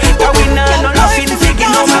that. Cause we nah no laughing fig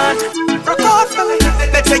in no man. Rock out for me.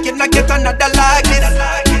 Better you not get another like this.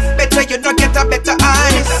 Better you not get a better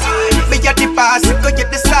honest. Me a the boss, you go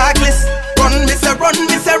get the cyclist. Run, me say run,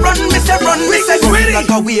 me say run, me say run, me say run. Like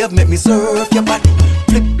a wave, make me surf your body.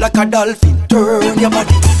 Flip like a dolphin, turn your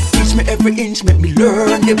body. Teach me every inch, make me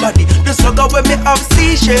learn the body. The slugger when me have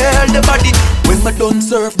seashell the body. When me done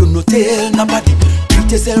surf, do no tell nobody.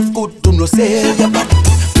 Treat yourself good, do no sell your body.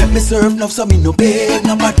 Let me serve now, so me no beg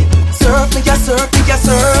nobody. Serve me, ya serve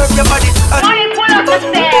your body. Money pull up the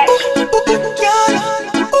set.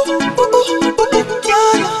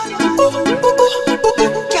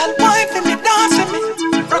 Girl, wine for me, dance for me,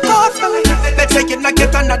 rock out for me. Better you not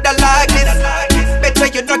get another like this. Better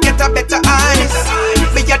you not get a better honest.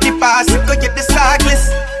 Me a the boss, you go get the cyclist.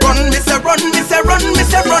 Run, me say run, me say run, me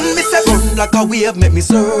say run, me say run like a wave, make me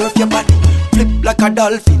surf your body. Flip like a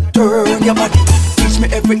dolphin, turn your body. Teach me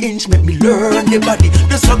every inch, make me learn the body.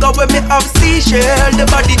 The slugger when me have seashell the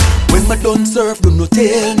body. When me done surf, do no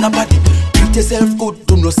tell nobody. Treat yourself good,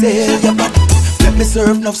 do no sell your body. Let me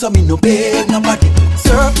serve now, so me no beg nobody.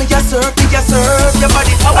 Serve me, ya serve your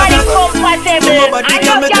body. Nobody comfortable. I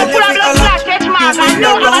know you pull up the flash, it's mad. I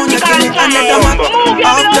know how to can't try. Move your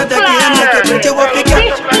after the game, make it pretty what we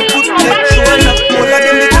get. Put that shoulder, all of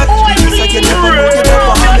them we got. So you never know you don't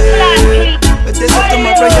want me. But there's up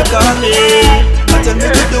tomorrow you call me. Tell me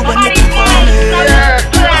to do when you keep for me.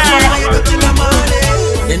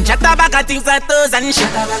 Them chat about things like toes and shit.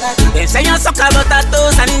 Them say you suck about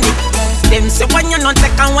toes and dick. Them say when you not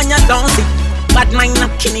take and when you don't see. But mine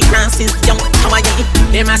not kill me since young. How are you?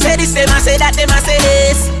 Them a say this, them a say that, them a say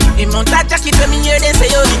this. Them on that jacket when me hear them say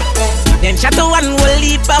yo. Them chat to one will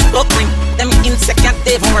leap up buckling. Them insecure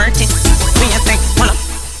they working. Me a think, wanna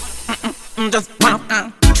just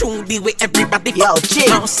wanna true be with everybody. Yo,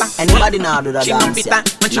 chill. Anybody now do that dance?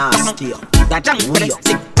 Nah, still. That jump,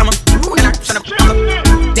 sick, come on. Shut up.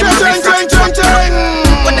 Them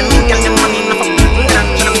when them girls them money enough.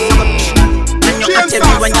 And you act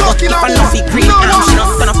every when you go keep on no green arms.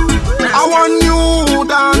 I want you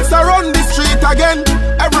dance around the street again.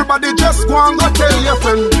 Everybody just go and go tell your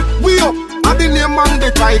friend. We up at the name and the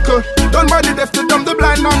title. Done by the deaf, the dumb, the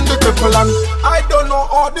blind and the cripple. And I don't know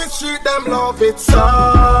how the street them love it so.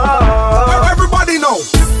 Everybody know.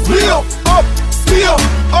 We up, still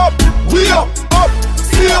up, we up,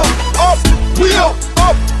 still up, we up,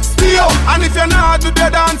 still. And if you're not do the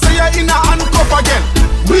dance, you're in a handcuff again.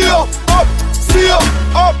 We up, still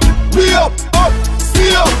up, we up,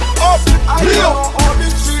 still up, we up,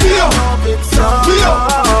 still, we up,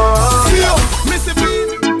 still. Missy B.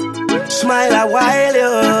 Smile a while,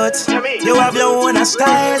 youth. You have your own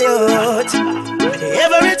style, youth.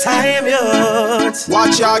 Every time, youth.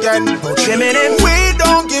 Watch you again. We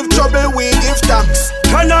don't give trouble, we give thanks.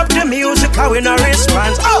 Turn up the music, how we no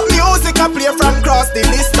response. Oh, music I play from across the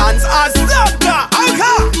distance. As Zapka, oh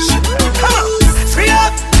gosh. Come on, free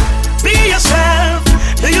up, be yourself.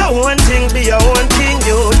 Do your own thing, be your own king,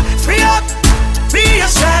 youth. Free up, be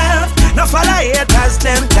yourself. No follow haters,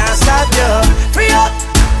 them can't stop you. Free up,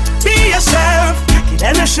 be yourself.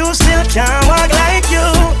 Then the shoes still can't walk like you.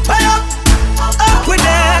 Fire up with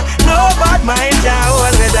that. No bad mind can't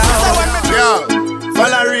hold me down. Yo,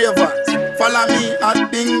 follow ravers, follow me at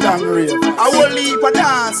Ding Dong Rave. I will leave a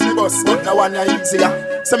dance me bus, but the one you easier.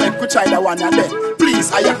 So make we try the one you then. Please,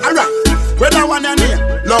 alright. When I want your name,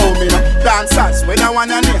 love me no. Dancers, when I want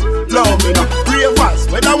your name, love me no. Ravers,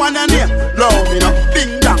 when I want your name, love me no.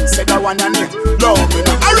 Ding Dong, say the one your name, love me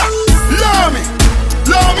no. Alright, love me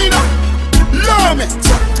no. Love me,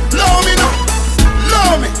 love me no,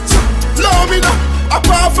 love me, love me no.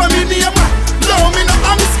 Apart from me name, love me no.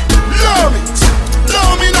 I'm love me,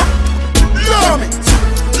 love me no, love me,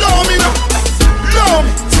 love me no, love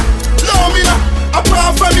me, love me no.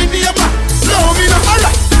 Apart from me name, love me no.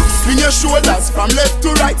 Alright, swing your shoulders from left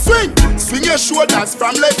to right, swing. Swing your shoulders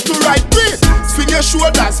from left to right, breathe. Swing your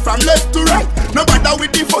shoulders from left to right. No bother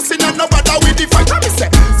with the fussing and no bother with the fight. Let me say,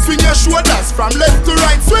 swing your shoulders from left to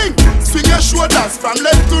right, swing. Swing your shoulders from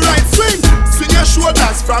left to right, swing. Swing your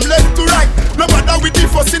shoulders from left to right. No bother with the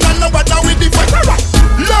fussing and no bother with the fight. Alright,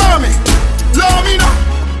 love me no,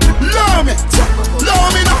 love me,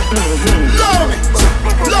 love me no, love me.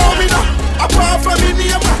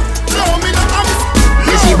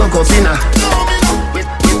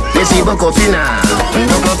 buck up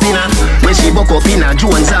inna. When she buck up inna,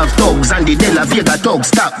 Jones have thugs and the De La Vega thugs.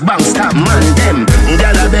 Stop, bang, stop, man, them.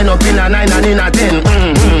 Gyal a been up inna 9 and inna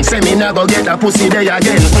 10. Say me nah go get a pussy there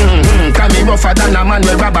again. Can me rougher than a man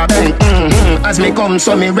with rubber band. As me come,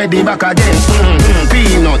 so me ready back again.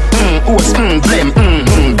 Peanut, oats, blem.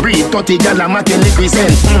 Breed 30 gyal a matin liquid.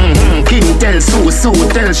 King tell Sue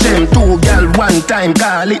tell Shem. 2 gyal 1 time,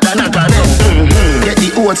 call it a knock a them. Get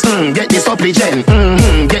the oats, get the supplement.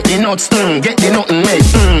 Get the nuts, get the nothing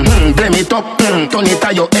made. Blame it up, turn it to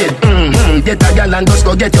your head. Get a gyal and just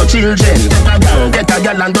go get your children. Get a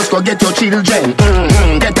gyal and just go get your children.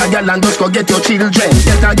 Get a gyal and just go get your children.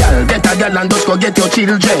 Get a gyal and just go get your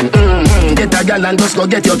children. Get a gyal and just go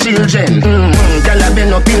get your children. Gyal a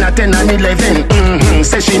been up in a 10 and 11.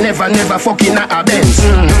 Say she never fucking a Benz.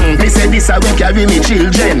 Me say this a way carry me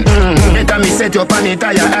children. Better me set your pan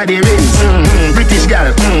tire at the rims. British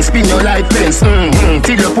girl, spin your light fence.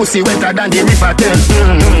 Till your pussy wetter than the river Thames.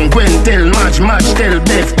 Gwen tell match tell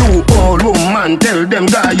Beth. 2 old woman tell them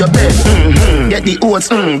guy your bed. Get the oats,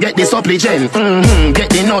 get the supplement. Get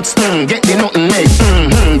the nuts, get the nothing made.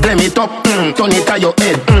 Blame it up, turn it to your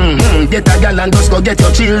head. Get a gal and just go get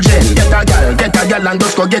your children. Get a gal and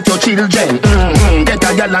just go get your children. Get a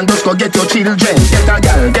gal and just go get your children.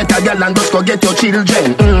 Get a gal and just go get your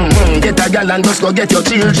children. Get a gal and just go get your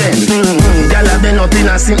children. Gal a been up in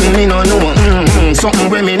a sitting, me no know. Something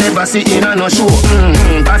where me never see in a no show.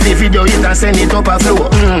 Pass the video it and send it up a flow.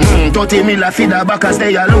 30 mil a feed her back and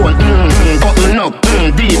stay alone. Button up,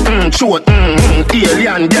 deep, short.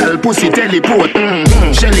 Alien gal pussy teleport.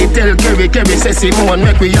 Shelly tell Kerry say Simone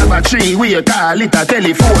make we have a 3-way call it a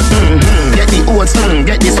telephone. Get the oats,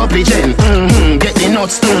 get the supplement. Get the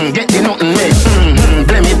nuts, get the nothing made.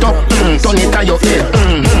 Blame it up, turn it to your head.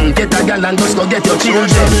 Get a gal and just go get your children.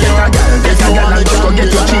 Get a gal and just go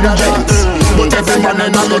get your children. But every man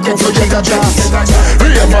ain't looking for bigger jobs.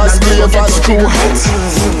 Ravers, true hot.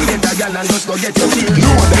 Get a gal and just go get your children.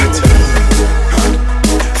 Know that.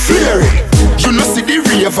 Flare it. You know see the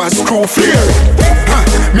ravers crew flare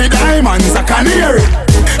it. Me diamonds a canary.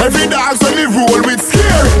 Every dog when me roll with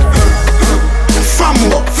scary.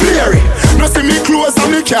 Fambo, flare it. No see me clothes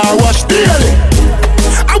and me car wash daily.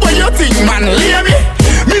 How about you think man, leave me?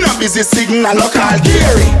 Me not busy signal local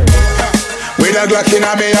Gary. With a Glock in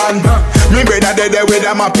a me hand. Me brother dead with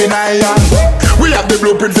a map in a hand. We have the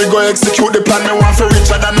blueprint we go execute the plan. Me want for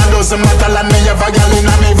richer than a dozen metal and me have a gal in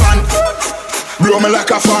a me van. Blow me like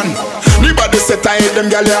a fan. The body set I hate them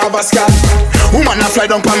gal you have a scan. Woman a fly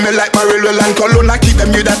down pan me like my railway line. Cologne I keep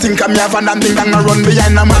them you that think I'm me have and them think I'm run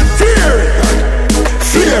behind a man. Fear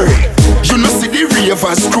it. You know see the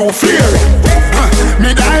ravers crew flare it.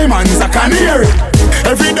 Me diamonds a canary.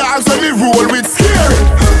 Every dog when me roll with scary.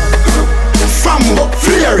 Fambo,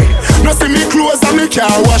 flare it. No see me clothes and me car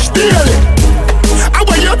wash daily. How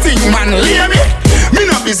about you think man, leave me? Me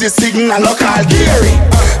not busy signal local Gary.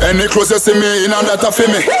 Any clothes you see me in and that a for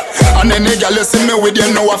me. And any girl you see me with you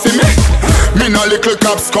know a for me. Me no little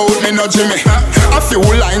cop scout, me no Jimmy. A few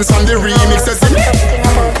lines on the remix you see me.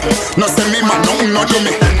 No see me man, nothing no do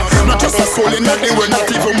me. Not just a soul in nothing, we're not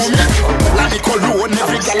even mummy. Like Cologne,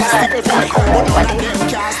 every girl a stick for me. But none of them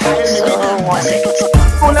can't style me with them.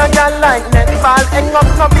 Full of girl like netball, hang up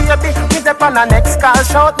no baby. Me dep on the next call,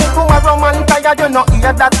 shout me to a Roman tired, you no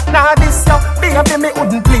hear that. Nah this yo, baby me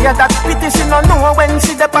wouldn't play that. Pity she no know when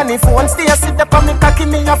she dep on the phone. Stay sit dep on me cocky,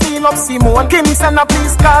 me a feel up Simone. Kim send a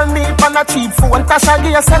please call me on a cheap phone. Tasha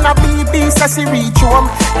Gay send a BB, say she reach home.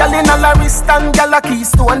 Girl in a Laristan, girl a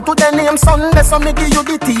Keystone. To the name Sunday, so me give you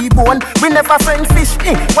the T-bone. We never friend fish,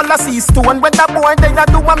 well a sea stone. When the boy they a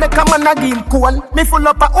do a make a man a give cone. Me full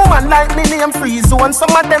up a woman like me name Free Zone.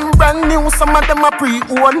 Some of them brand new, some of them are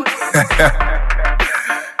pre-owned.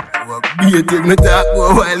 You take me talk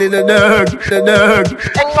for a while in the dark. Hang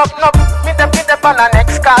up, no, me dep on the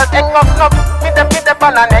next call. Hang up, no, me dep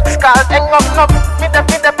on the next call. Hang up, no,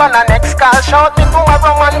 me dep on the next call. Shout me to a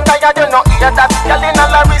Roman tired, you no hear that. Girl in a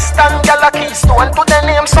Laristan, girl a Keystone. To the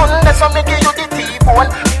name Sunday, so me give you the T-bone.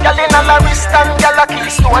 Girl in a Laristan, girl a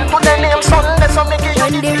Keystone. To the name Sunday, so me give you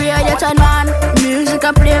the T-bone. When the radio turn on, music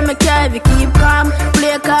I play, me carry, keep calm.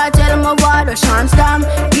 Play card, tell my word, or chant stamp.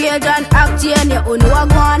 Gauge and act, and you know I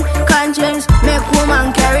gone. Conscience, make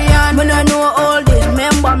woman carry on. Me no know all this,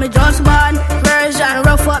 remember me just born. Version,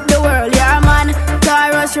 rough up the world, yeah man.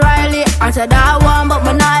 Taurus Riley, after that one, but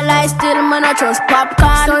me not lie still, me not trust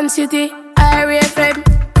popcorn. Sun City, Area FM,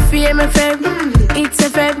 Fame FM, It's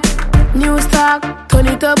FM, News Talk, turn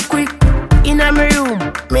it up quick. In my room,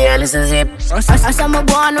 me a listen zip. I saw me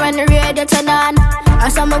born when the radio turn on. I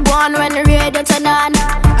saw me born when the radio turn on.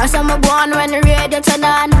 I saw me born when the radio turn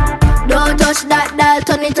on. Don't touch that dial,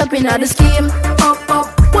 turn it up in the scheme. Up,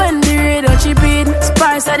 up, when the radio chip in.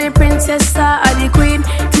 Spice of the princess, star of the queen.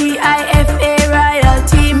 Tifa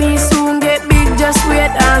royalty, me soon get big, just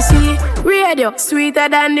wait and see. Radio, sweeter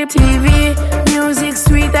than the TV. Music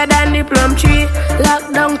sweeter than the plum tree.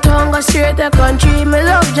 Lockdown tongue, go straight to country. Me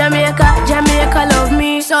love Jamaica, Jamaica love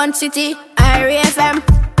me. Sun City, Irie FM,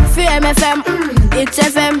 Fame FM, It's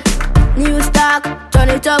FM. News talk, turn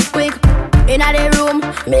it up quick. Inna the room,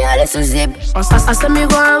 me a listen zip. I say me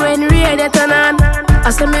go on when radio turn on. I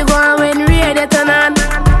say me go on when radio turn on.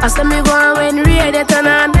 I say me go on when radio turn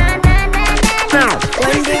on. Now,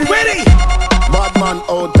 when they ready. Bad man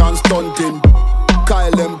out and stunting.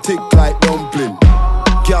 Kyle them thick like dumpling.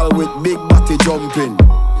 Girl with big body jumping.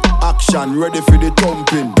 Action ready for the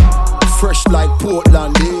thumping. Fresh like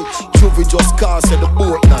Portland, eh? Juvie just cast at the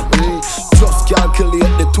Portland, eh? Just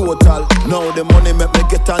calculate the total. Now the money make me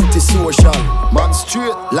get antisocial. Man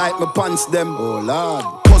straight like my pants them. Oh lord,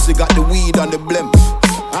 pussy got the weed and the blems.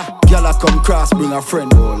 Girl I come cross, bring a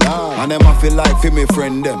friend. Oh lord, and them I feel like for me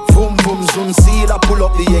friend them. Boom boom soon seal I pull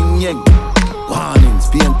up the yeng yeng. Warnings,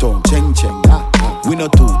 pain town, cheng cheng. We no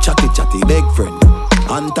too chatty chatty big friend.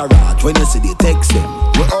 Entourage when you see the text them.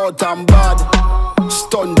 We out and bad.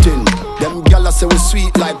 Stunting, them gyal say we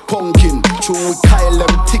sweet like pumpkin. True we Kyle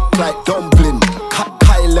them thick like dumpling.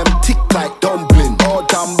 Kyle them thick like dumpling.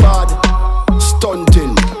 Out and bad,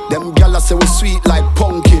 stunting. Them gyal say we sweet like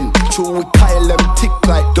pumpkin. True we Kyle them thick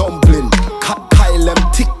like dumpling. Kyle them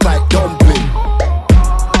thick like dumpling.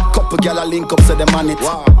 Couple gyal link up say them on it.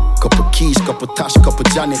 Wow. Couple Keys, couple Tash, couple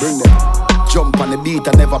Janet. Bring them. Jump on the beat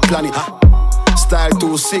I never plan it. Style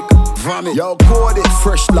too sick, vomit. Yo, code it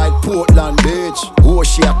fresh like Portland, bitch. Oh,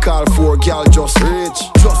 she a call for girl just rich.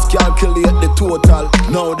 Just calculate the total.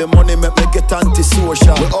 Now the money make me get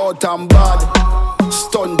antisocial. We out and bad,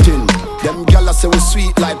 stunting. Them gyal say we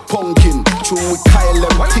sweet like pumpkin. True we Kyle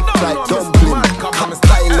them thick like dumpling.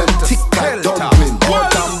 Kyle them thick like dumpling.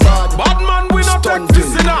 Out and bad, bad man we not take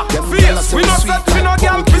piscina. Face we not set we no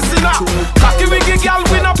gyal piscina. Cocky wiggy gyal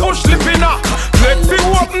we no push lipina. Let me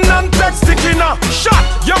open and text stickinna. Shot,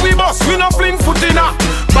 yeah we boss, we no fling footina.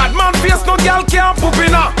 Bad man face no gal can't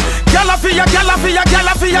poopina. Gala fi ya, gala fi ya,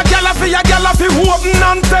 gala fi ya, gala fi ya, gala fi open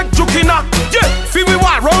and take jukina. Yeah, fi we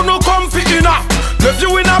war round no comfy inna. Left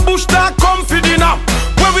you in a bush that comfy dinner.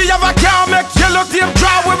 Where we have a car make yellow tape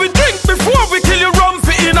dry. Where we drink before we kill you rum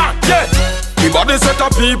fi inna. Yeah. The body set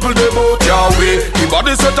of people they bout Yahweh. The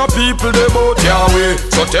body set of people they bout Yahweh.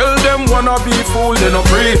 So tell them wanna be fool they no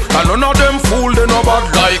free. And none of them fool they no bad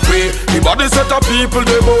like we. The body set of people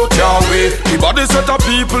they bout Yahweh. The body set of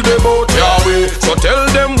people they bout Yahweh. So tell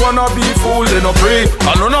them wanna be fool they no free.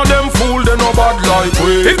 And none of them fool they no bad like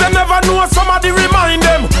we. If they never know somebody remind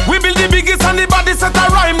them. We build the biggest and the body set a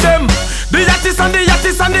rhyme them. The yattis and the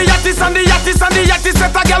yattis and the yattis and the yattis and the yattis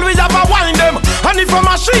set a girl we have a wine them. And if a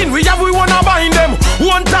machine we wanna bind them.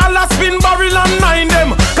 One dollar spin barrel and 9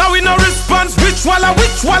 them. Cause we no response which walla we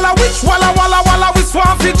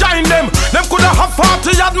swamp fi join them. Them coulda have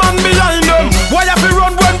 40 yard man behind them. Why have we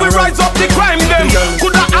run when we rise up the crime them?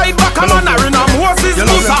 Coulda hide back a man or in a Moses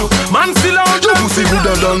Musa. Man still out your pussy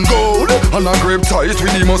gooder than gold. And a grip tight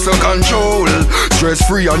with the muscle control. Stress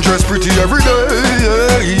free and dress pretty every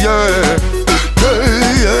day. Yeah.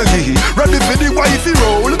 Ready for the wifey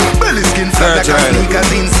roll. Belly skin flat like a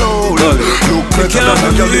sneakers in soul. Look better than a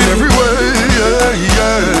girl in every way.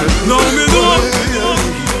 No me know.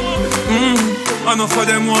 Enough of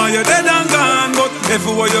them want you dead and gone. But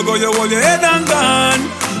everywhere you go you hold your head and gone.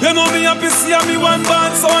 You know me happy see me one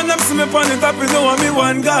band. So when them see me pan it up you know me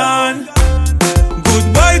one gone.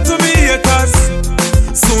 Goodbye to me haters.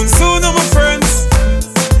 Soon my friends.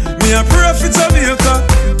 Me a pray for Jamaica.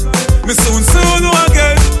 Me soon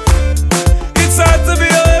again. It's hard to be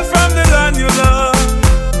away from the land you love.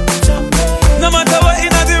 No matter what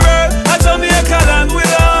in the world, a Jamaica land we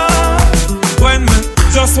love. When me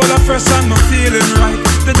just wanna fresh and me feeling right.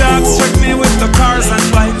 The dogs check me with the cars and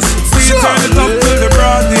bikes. We turn it up till the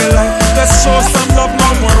broad daylight. Let's show some love, no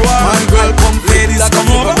more wild. Ladies come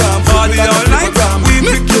over, party all night. We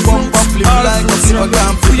pick you up, all like a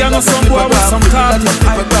program. We are not some boy with some cards.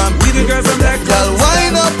 We the girls them like girl,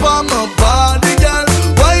 wind up on my body, girl.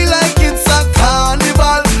 Why like it's a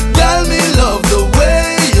carnival? Girl, me love the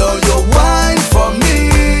way you wine for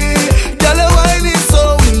me. Girl, your wine is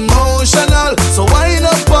so emotional. So wind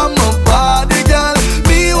up on my body, girl.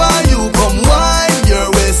 Me while you come wine your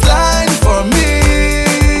waistline for me.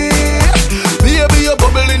 Baby, you're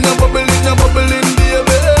bubbling,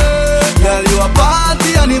 baby. Girl, you a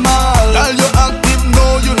party animal. Girl, you active, no,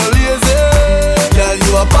 you no lazy. Girl,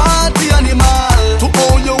 you a party animal. To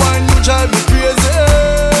own your wine, you drive me crazy.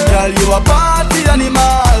 Girl, you a party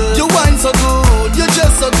animal. You wine so good, you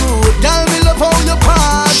just so good. Girl, me love how you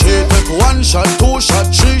party. She take 1 shot, 2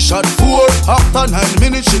 shot, 3 shot, 4. After 9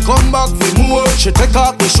 minutes, she come back for more. She take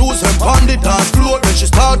off the shoes and pound it dance floor. Then she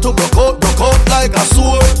start to broke out like a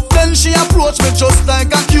sword. Then she approach me just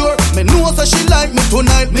like a cure. Me know that she like me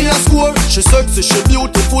tonight, me a score. She sexy, she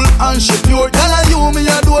beautiful and she pure. Tell her you me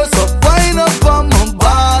a door, so wind up on my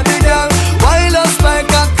body, girl. Wind us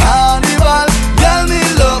like a carnival. Girl, me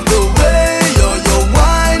love the way you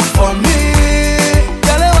wine for me.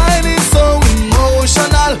 Girl, the wine is so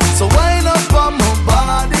emotional. So wind up on my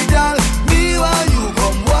body, girl. Me while you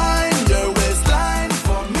come wine your waistline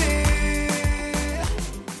for me.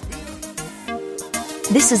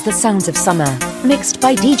 This is the sounds of summer, mixed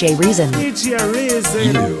by DJ Reason. DJ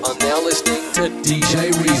Reason. You are now listening to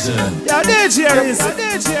DJ Reason. Yeah, DJ Reason.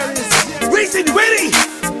 Reason Willie.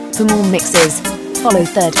 For more mixes, follow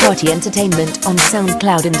Third Party Entertainment on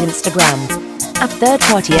SoundCloud and Instagram at Third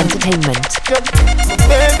Party Entertainment.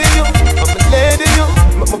 Baby, you, I'm a lady, you,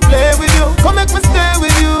 I'ma play with you. Come make me stay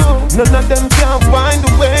with you. None of them can find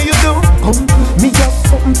the way you do. Come, me have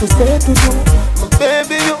something to say to you. My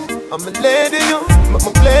baby, you, I'm a lady, you,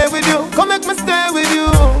 I'ma play with you. Come make me stay with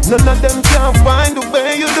you. None of them can find the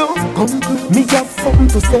way you do. Come, me have something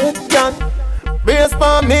to say, John. Brace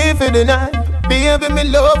for me for the night. Baby, me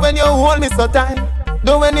love when you hold me so tight.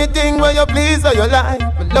 Do anything where you please or you like.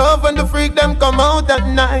 Me love when the freak them come out at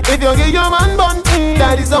night. If you give your man bun,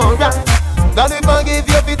 that is alright. God will forgive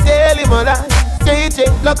you if you tell him a lie. Straight it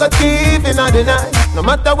like a thief in the night. No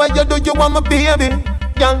matter what you do, you want my baby.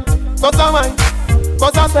 Girl, cause I wine,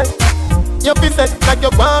 cause I say. You feel set like you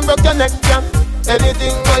want broke your neck, girl.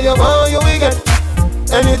 Anything where you want, you will get.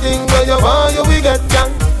 Anything where you want, you will get, girl.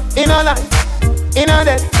 In a life, in a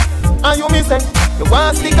death. And you me say, you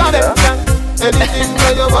want stick on them, girl. Anything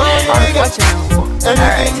where you want, you will get.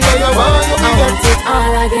 Anything where you want, you will get. I want it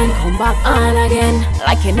all again, come back on again,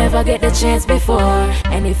 like you never get the chance before.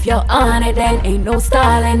 And if you're on it then, ain't no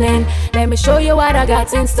stalling then. Let me show you what I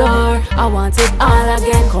got in store. I want it all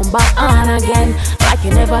again, come back on again, like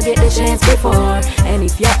you never get the chance before. And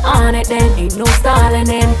if you're on it then, ain't no stalling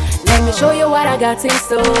then. Let me show you what I got in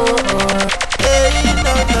store. Hey, no,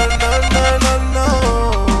 no, no, no, no, no.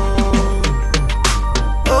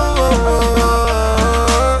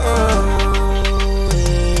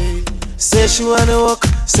 Say she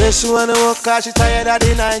wanna walk, cause she tired of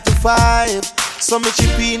the 9 to 5. So me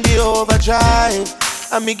chip in the overdrive,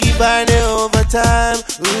 and me give her the overtime.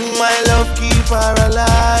 My love keep her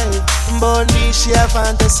alive, but me she a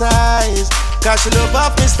fantasize. Cause she love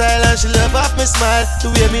off me style and she love off me smile. The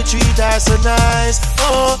way me treat her so nice.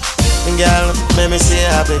 Oh, girl, make me see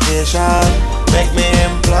application, make me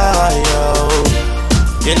employ you.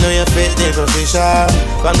 You know you fit the position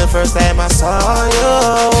from the first time I saw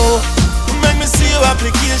you. Make me see your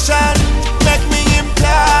application, make me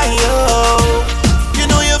imply you. You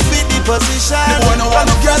know you fit the position. You wanna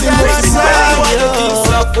get the right side. Them things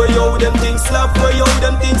slap where you, them things slap where you,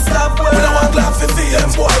 them things slap where. We don't want clap for them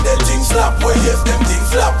boy, them things slap where you, them things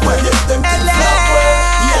slap where you, them things slap where.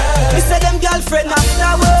 Yeah. Me say them girlfriend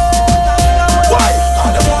after way. Why?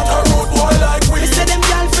 And them want a road boy like we. Me say them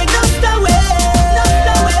girlfriend after way.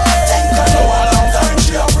 Think I know a long time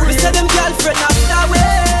she a free. Me say them girlfriend after way.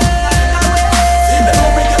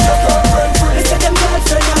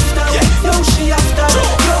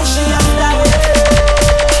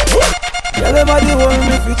 Everybody hold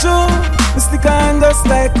me for true. Me stick and dust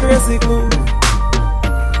like crazy glue.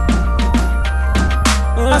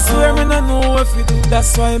 I swear me no know what to do.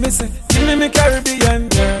 That's why me say, give me Caribbean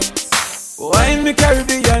girls. Wine me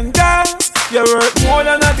Caribbean girls. You're worth more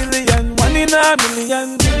than a billion, 1 in a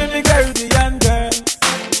million. Give me Caribbean girls.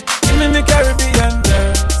 Give me Caribbean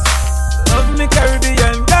girls. Love me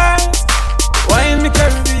Caribbean girls. Wine me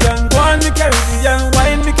Caribbean, go on me Caribbean,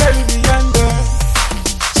 wine me Caribbean girls.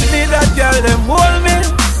 Need that girl, them hold me.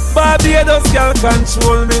 Barbados girl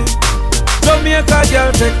control me. Jamaica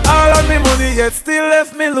girl take all of me money, yet still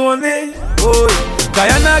left me lonely. Oh,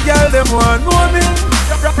 Guyana girl, them want know me.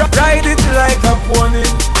 Ride it like a pony.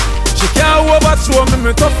 She can't overthrow me,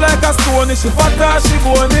 me tough like a stone. She fat or she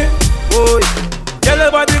bony. Oh, girl,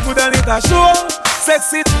 your body good and it a show.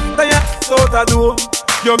 Sexy, then you out a door.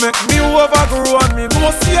 You make me overgrow and me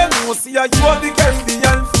no see ya, you are the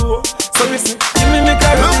Caribbean flow. So listen, give me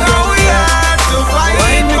Caribbean. Look how we are to fight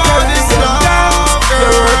for this love,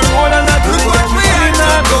 girl. Look what we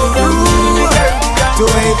are to go through to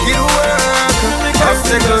make it work.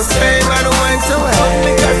 Obstacles fade but went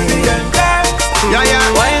away.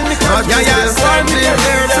 Yeah, standing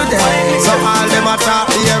here today. So all them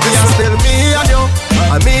attack here, we are still me and you,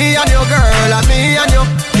 and me and your girl, and me and you.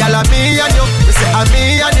 Girl, me and you. Me say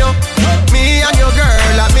me and you. Me and your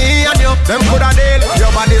girl, me and you. Them coulda deal.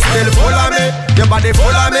 Your body still full of me. Your body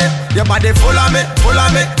full of me. Your body full of me. Full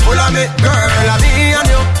of me. Full of me. Girl, me and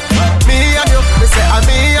you. Me and you. Me say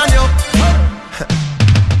me and you.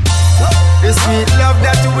 The sweet love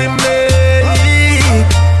that we make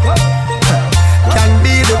can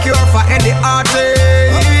be the cure for any heartache.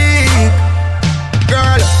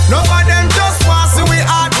 Girl, nobody just wants to we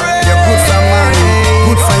heartbreak. You're good for man,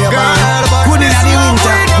 good for your man. Good in the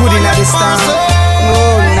winter, good in the storm.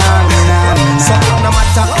 Oh, nah. So no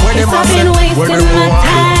matter where they must say, where they want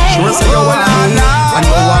to, sure say you wanna me, and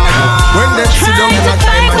you wanna go. When they sit down in a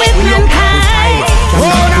time, we look with time.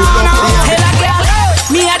 Tell a girl,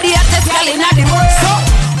 me a the hottest girl in the world. So,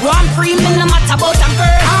 one free me no matter about a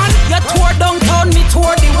girl. You tour downtown, me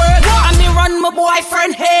tour the world. And me run my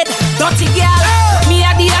boyfriend head. Dirty girl, me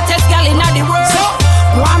a the hottest girl in the world. So,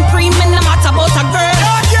 one free me no matter about a girl.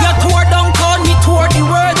 You tour downtown, me tour the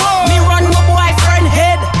world. Me run my boyfriend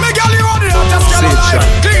head. Me girl, you are the hottest girl alive.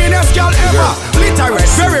 Cleanest girl ever.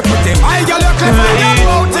 Literate, very pretty. My girl, you're clever.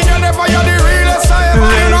 You're outing, you never, you're the realest I ever.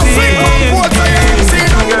 You don't sing on board, so you ain't seen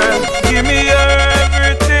no girl. Give me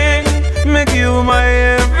everything, make you my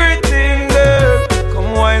everything, girl.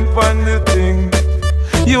 Come wine pon the thing.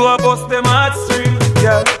 You a bust them heartstrings,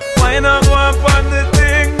 yeah. Wine and go up on the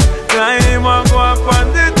thing. Climb and go up on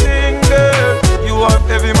the thing, girl. You want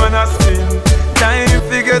every man a spin. Time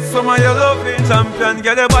to get some of your loving. Champion,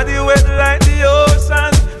 get your body wet like the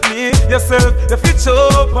ocean. Me, yourself, you fit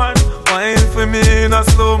open. Wine for me in a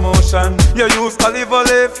slow motion. You use olive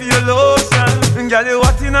oil for your lotion. Girl, you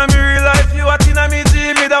what in a me real life, you what in a me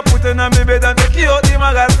dream. Me da put in a me bed and take you out the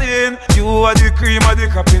magazine. You are the cream of the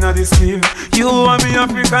crop in the skin. You are me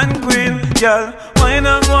African queen. Girl, wine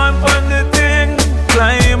and go on the thing.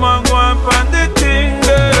 Climb and go on the thing,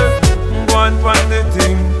 girl. Go on the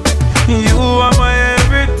thing. You are my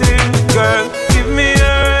everything, girl. Give me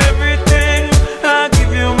your everything. I'll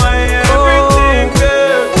give you my everything,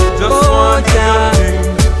 girl. Just want your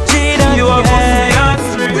thing. You are my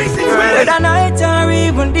heartstring. Whether night or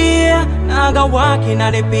even day, I go walking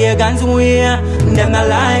at the pagans way. Them not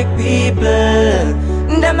like people.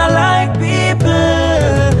 Them not like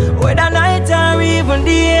people. Whether night or even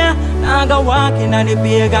day, I go walking at the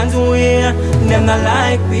pagans way. Them not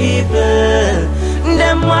like people.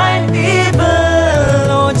 Them white people,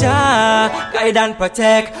 oh Jah, guide and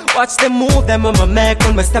protect. Watch them move, them on my make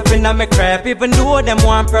when me step in on my crap. Even though them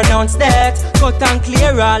want pronounce that. Cut and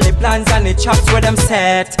clear all the plans and the chops where them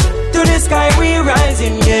set. To the sky we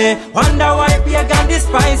rising, yeah. Wonder why pagan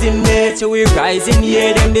despising me. So we rising,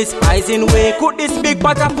 yeah, them despising way. Could this big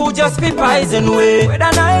pot of food just be poison way?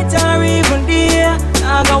 Whether night or even day,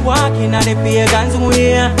 I go walking at the pagans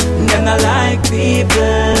way. Them not like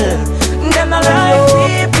people. Them not like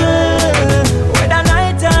people. Whether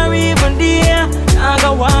night or even day, I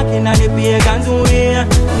go walking at the pagans way.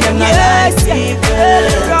 Them not like people.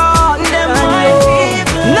 Them white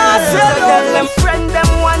people. Not so tell them friend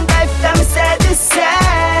them one day if them say the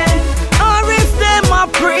same. Or if them are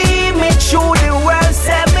premature, the world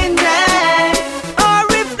say me name. Or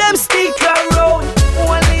if them stick around,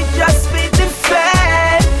 only just be the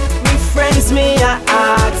fed. Me friends me I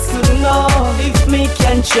ask to know if me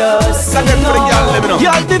can trust.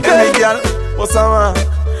 Y'all the girl, what's a wine?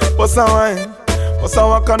 What's a wine? What's a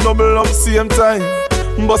walk and double up same time?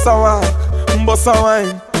 What's a walk? What's a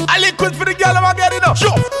wine? I liquid for the girl, I'ma get it up.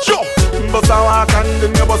 Sure. Bust a walk and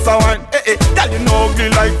then you bust a wine. Girl, you know ugly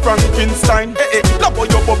like Frankenstein. Love how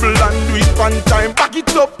you bubble and do it one time. Back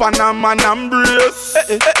it up and a man embrace.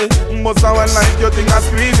 Bust a wine like you think I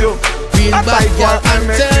squeeze you. Real bad girl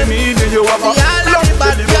anthem. You have a love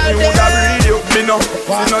belly, but you would have read you. Me no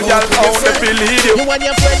girl out there to lead you. You and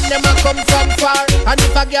your friend, them a come from far. And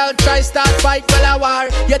if a girl try start fight, well a war.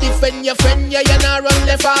 You defend your friend, yeah, you not run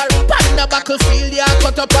left far. Pan the battlefield, you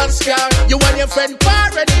cut up and scar. You and your friend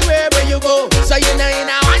far anywhere where you go. So you know in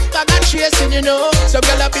a one bag of chasing, you know. So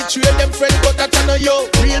girl a betray them friend, but that I know you.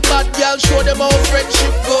 Real bad girl, show them how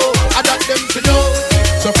friendship go. I got them to know.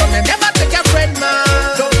 So from them never take a friend, man.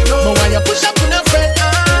 But when you push up on a friend,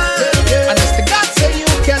 and it's the God say you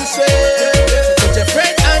can say. So put your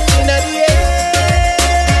friend hand in the air.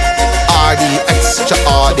 Are the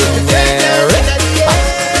extraordinary?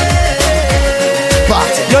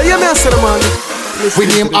 Yo, you messing man. We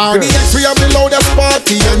name RDX, we have the loudest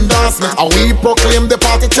party endorsement. And we proclaim the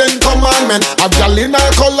party 10 commandment. A gal in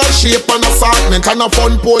our color, shape and assortment. And a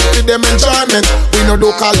fun pole for them enjoyment. We no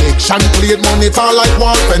do collection, plate money tall like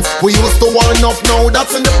wall fence. We used to war enough, now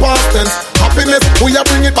that's in the past tense. happiness. We a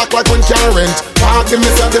bring it back like when can't rent. Party me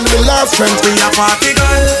say till the last strength. We a party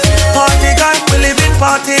girl, we live in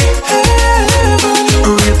party heaven.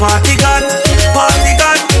 Real party god,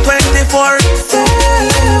 24/7.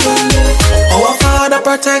 Our Father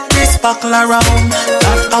protect this buckle around.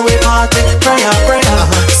 That's how we party, prayer.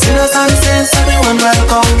 Sinners and saints, everyone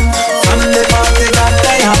welcome. From the party that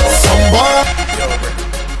they have some boy.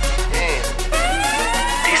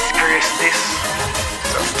 Disgrace this.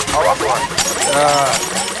 Our plan.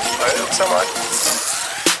 Someone.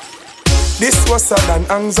 This was sudden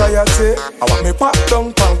anxiety. I want me pop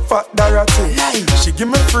down pan fat Dorothy. She give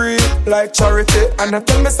me free like charity, and I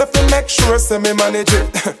tell myself to make sure say me manage it.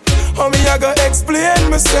 How me I go explain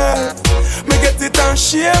myself? Me get it and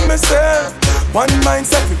share myself. One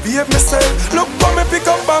mindset to behave myself. Look how me pick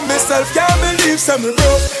up on myself. Can't believe say me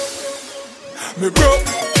broke,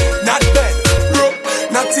 not dead, broke.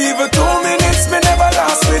 Not even 2 minutes, me never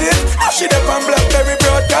lost with it. She up on Blackberry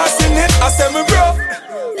broadcasting it. I say me broke,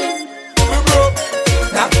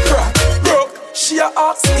 not crack, broke. She a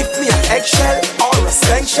ask if me a eggshell or a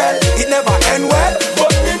slang shell. It never end well,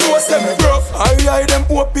 but me know say me broke. I them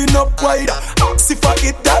open up wider. Ask if I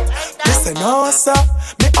hit that. Me say no sir,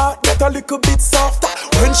 me heart get a little bit softer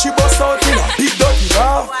when she bust out in a big dirty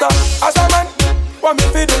laughter. As a man, what me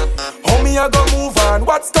fi do? How me a go move on?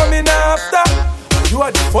 What's coming after? You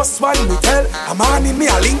are the first one me tell. A man in me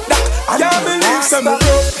a link that. I can't believe say me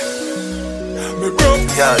broke.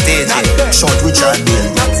 Yo, DJ, short Richard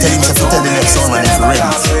Bill. Tell him to tell the next song when it's ready.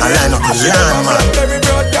 I line up the land, man.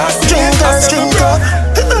 Drink up. Drink up.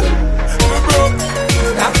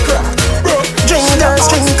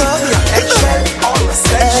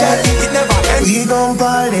 We gon'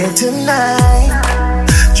 party tonight.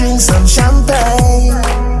 Drink some champagne.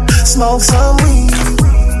 Smoke some weed.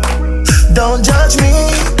 Don't judge me.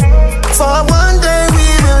 For one day we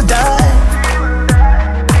will die.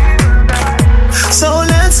 So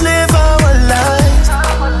let's live our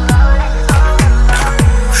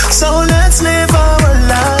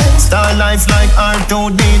lives. Star life like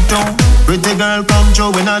R2D2. Pretty girl come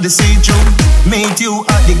through when I see you. Meet you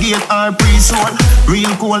at the gate or pre-soul.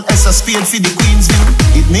 Real cool as a spade for the Queen's view.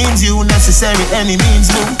 It means you necessary any means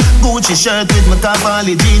move. Gucci shirt with my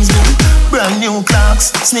Cavalli jeans move. Brand new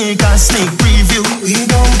clocks, sneakers, sneak preview. We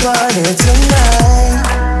gon' party tonight.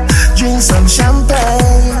 Drink some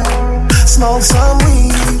champagne. Smoke some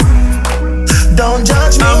weed. Don't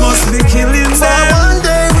judge me. I must be killing them. For one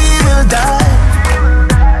day we will die.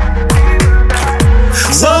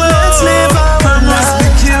 So let's live our life. I must be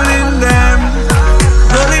killing them.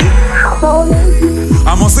 Really?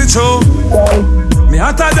 I must be true. Me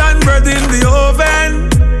hotter than bread in the oven.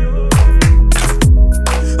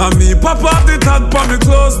 And me pop up the tag for me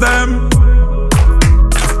close them.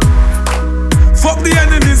 Fuck the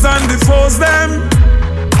enemies and the foes them.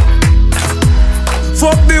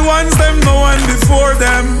 Fuck the ones them, no one before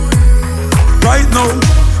them. Right now,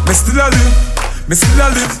 me still a live.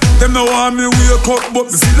 Them no want me wake up, but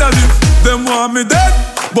me still a live. Them want me dead,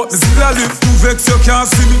 but me still a live. You vex, you can't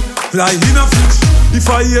see me, like in a fish. If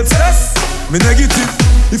I hate less, me negative.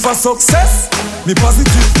 If I success, me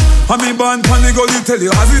positive. And me born panic, go you tell you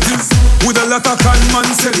as it is. With a lot of con man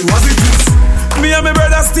tell you as it is. Me and my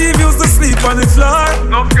brother Steve used to sleep on the floor.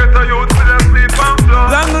 No get a youth to them sleep on floor.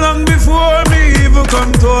 Long before me even come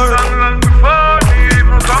to her.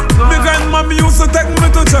 The grandmama used to take me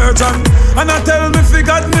to church and I tell me fi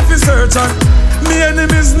God me fi search and me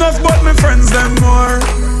enemies enough but me friends them more.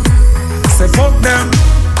 Say fuck them.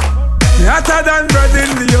 Me hotter than bread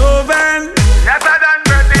in the oven.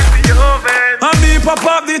 And me pop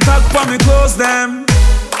up the tag for me close them.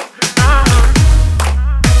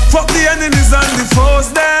 Fuck the enemies and the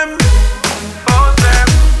foes them.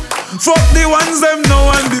 Fuck the ones them, no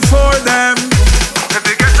one before them.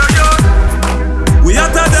 We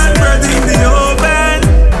hotter than bread in the oven.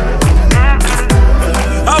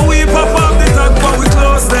 And we pop up the tag but we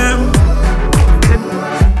close them.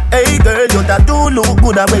 Hey girl, you that do look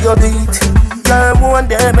good at where you beat. Girl, one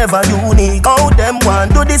them ever unique. How them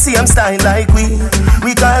want do the same style like we.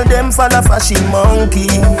 We call them follow fashion monkey.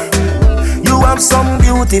 You have some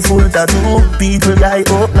beautiful tattoo, people I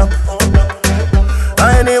hope now.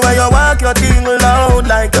 Anyway you walk your thing loud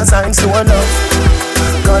like a sign to a love.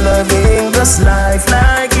 Coloring this life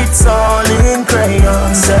like it's all in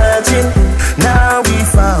crayon. Searching, now we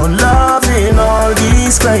found love in all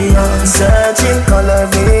these crayons. Searching,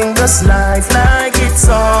 coloring this life like it's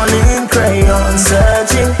all in crayon.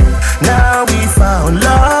 Searching, now we found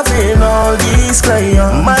love in all these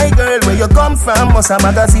crayons. My girl, where you come from, must a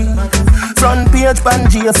magazine. Front page,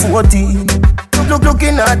 Pangea 14.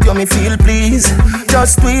 Looking at you, me feel please.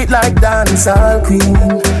 Just tweet like dancehall queen.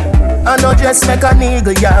 I know just make a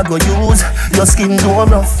nigga ya go use. Your skin too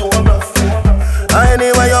rough.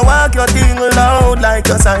 Anyway you walk your thing loud like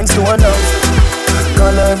a sign stone up.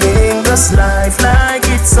 Coloring this life like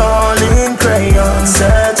it's all in crayon.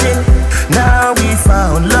 Searching, now we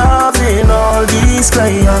found love in all these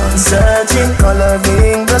crayons. Searching,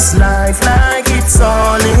 coloring this life like it's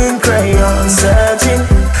all in crayon. Searching,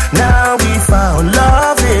 now we found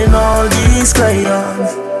love in all these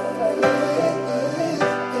crayons.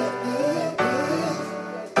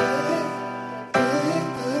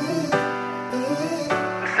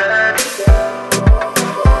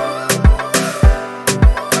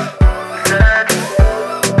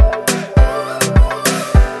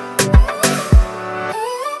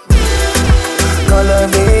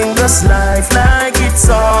 Coloring this life like it's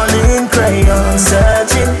all in crayon.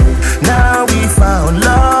 Searching, now we found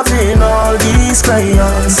love in all these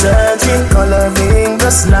crayons. Searching, coloring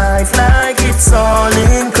this life like it's all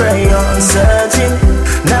in crayon. Searching,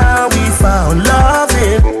 now we found love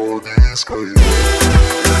in all these crayons.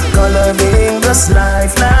 Coloring this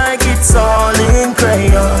life like it's all in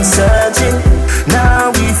crayon. Searching,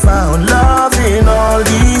 now we found love in all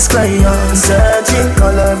these crayons.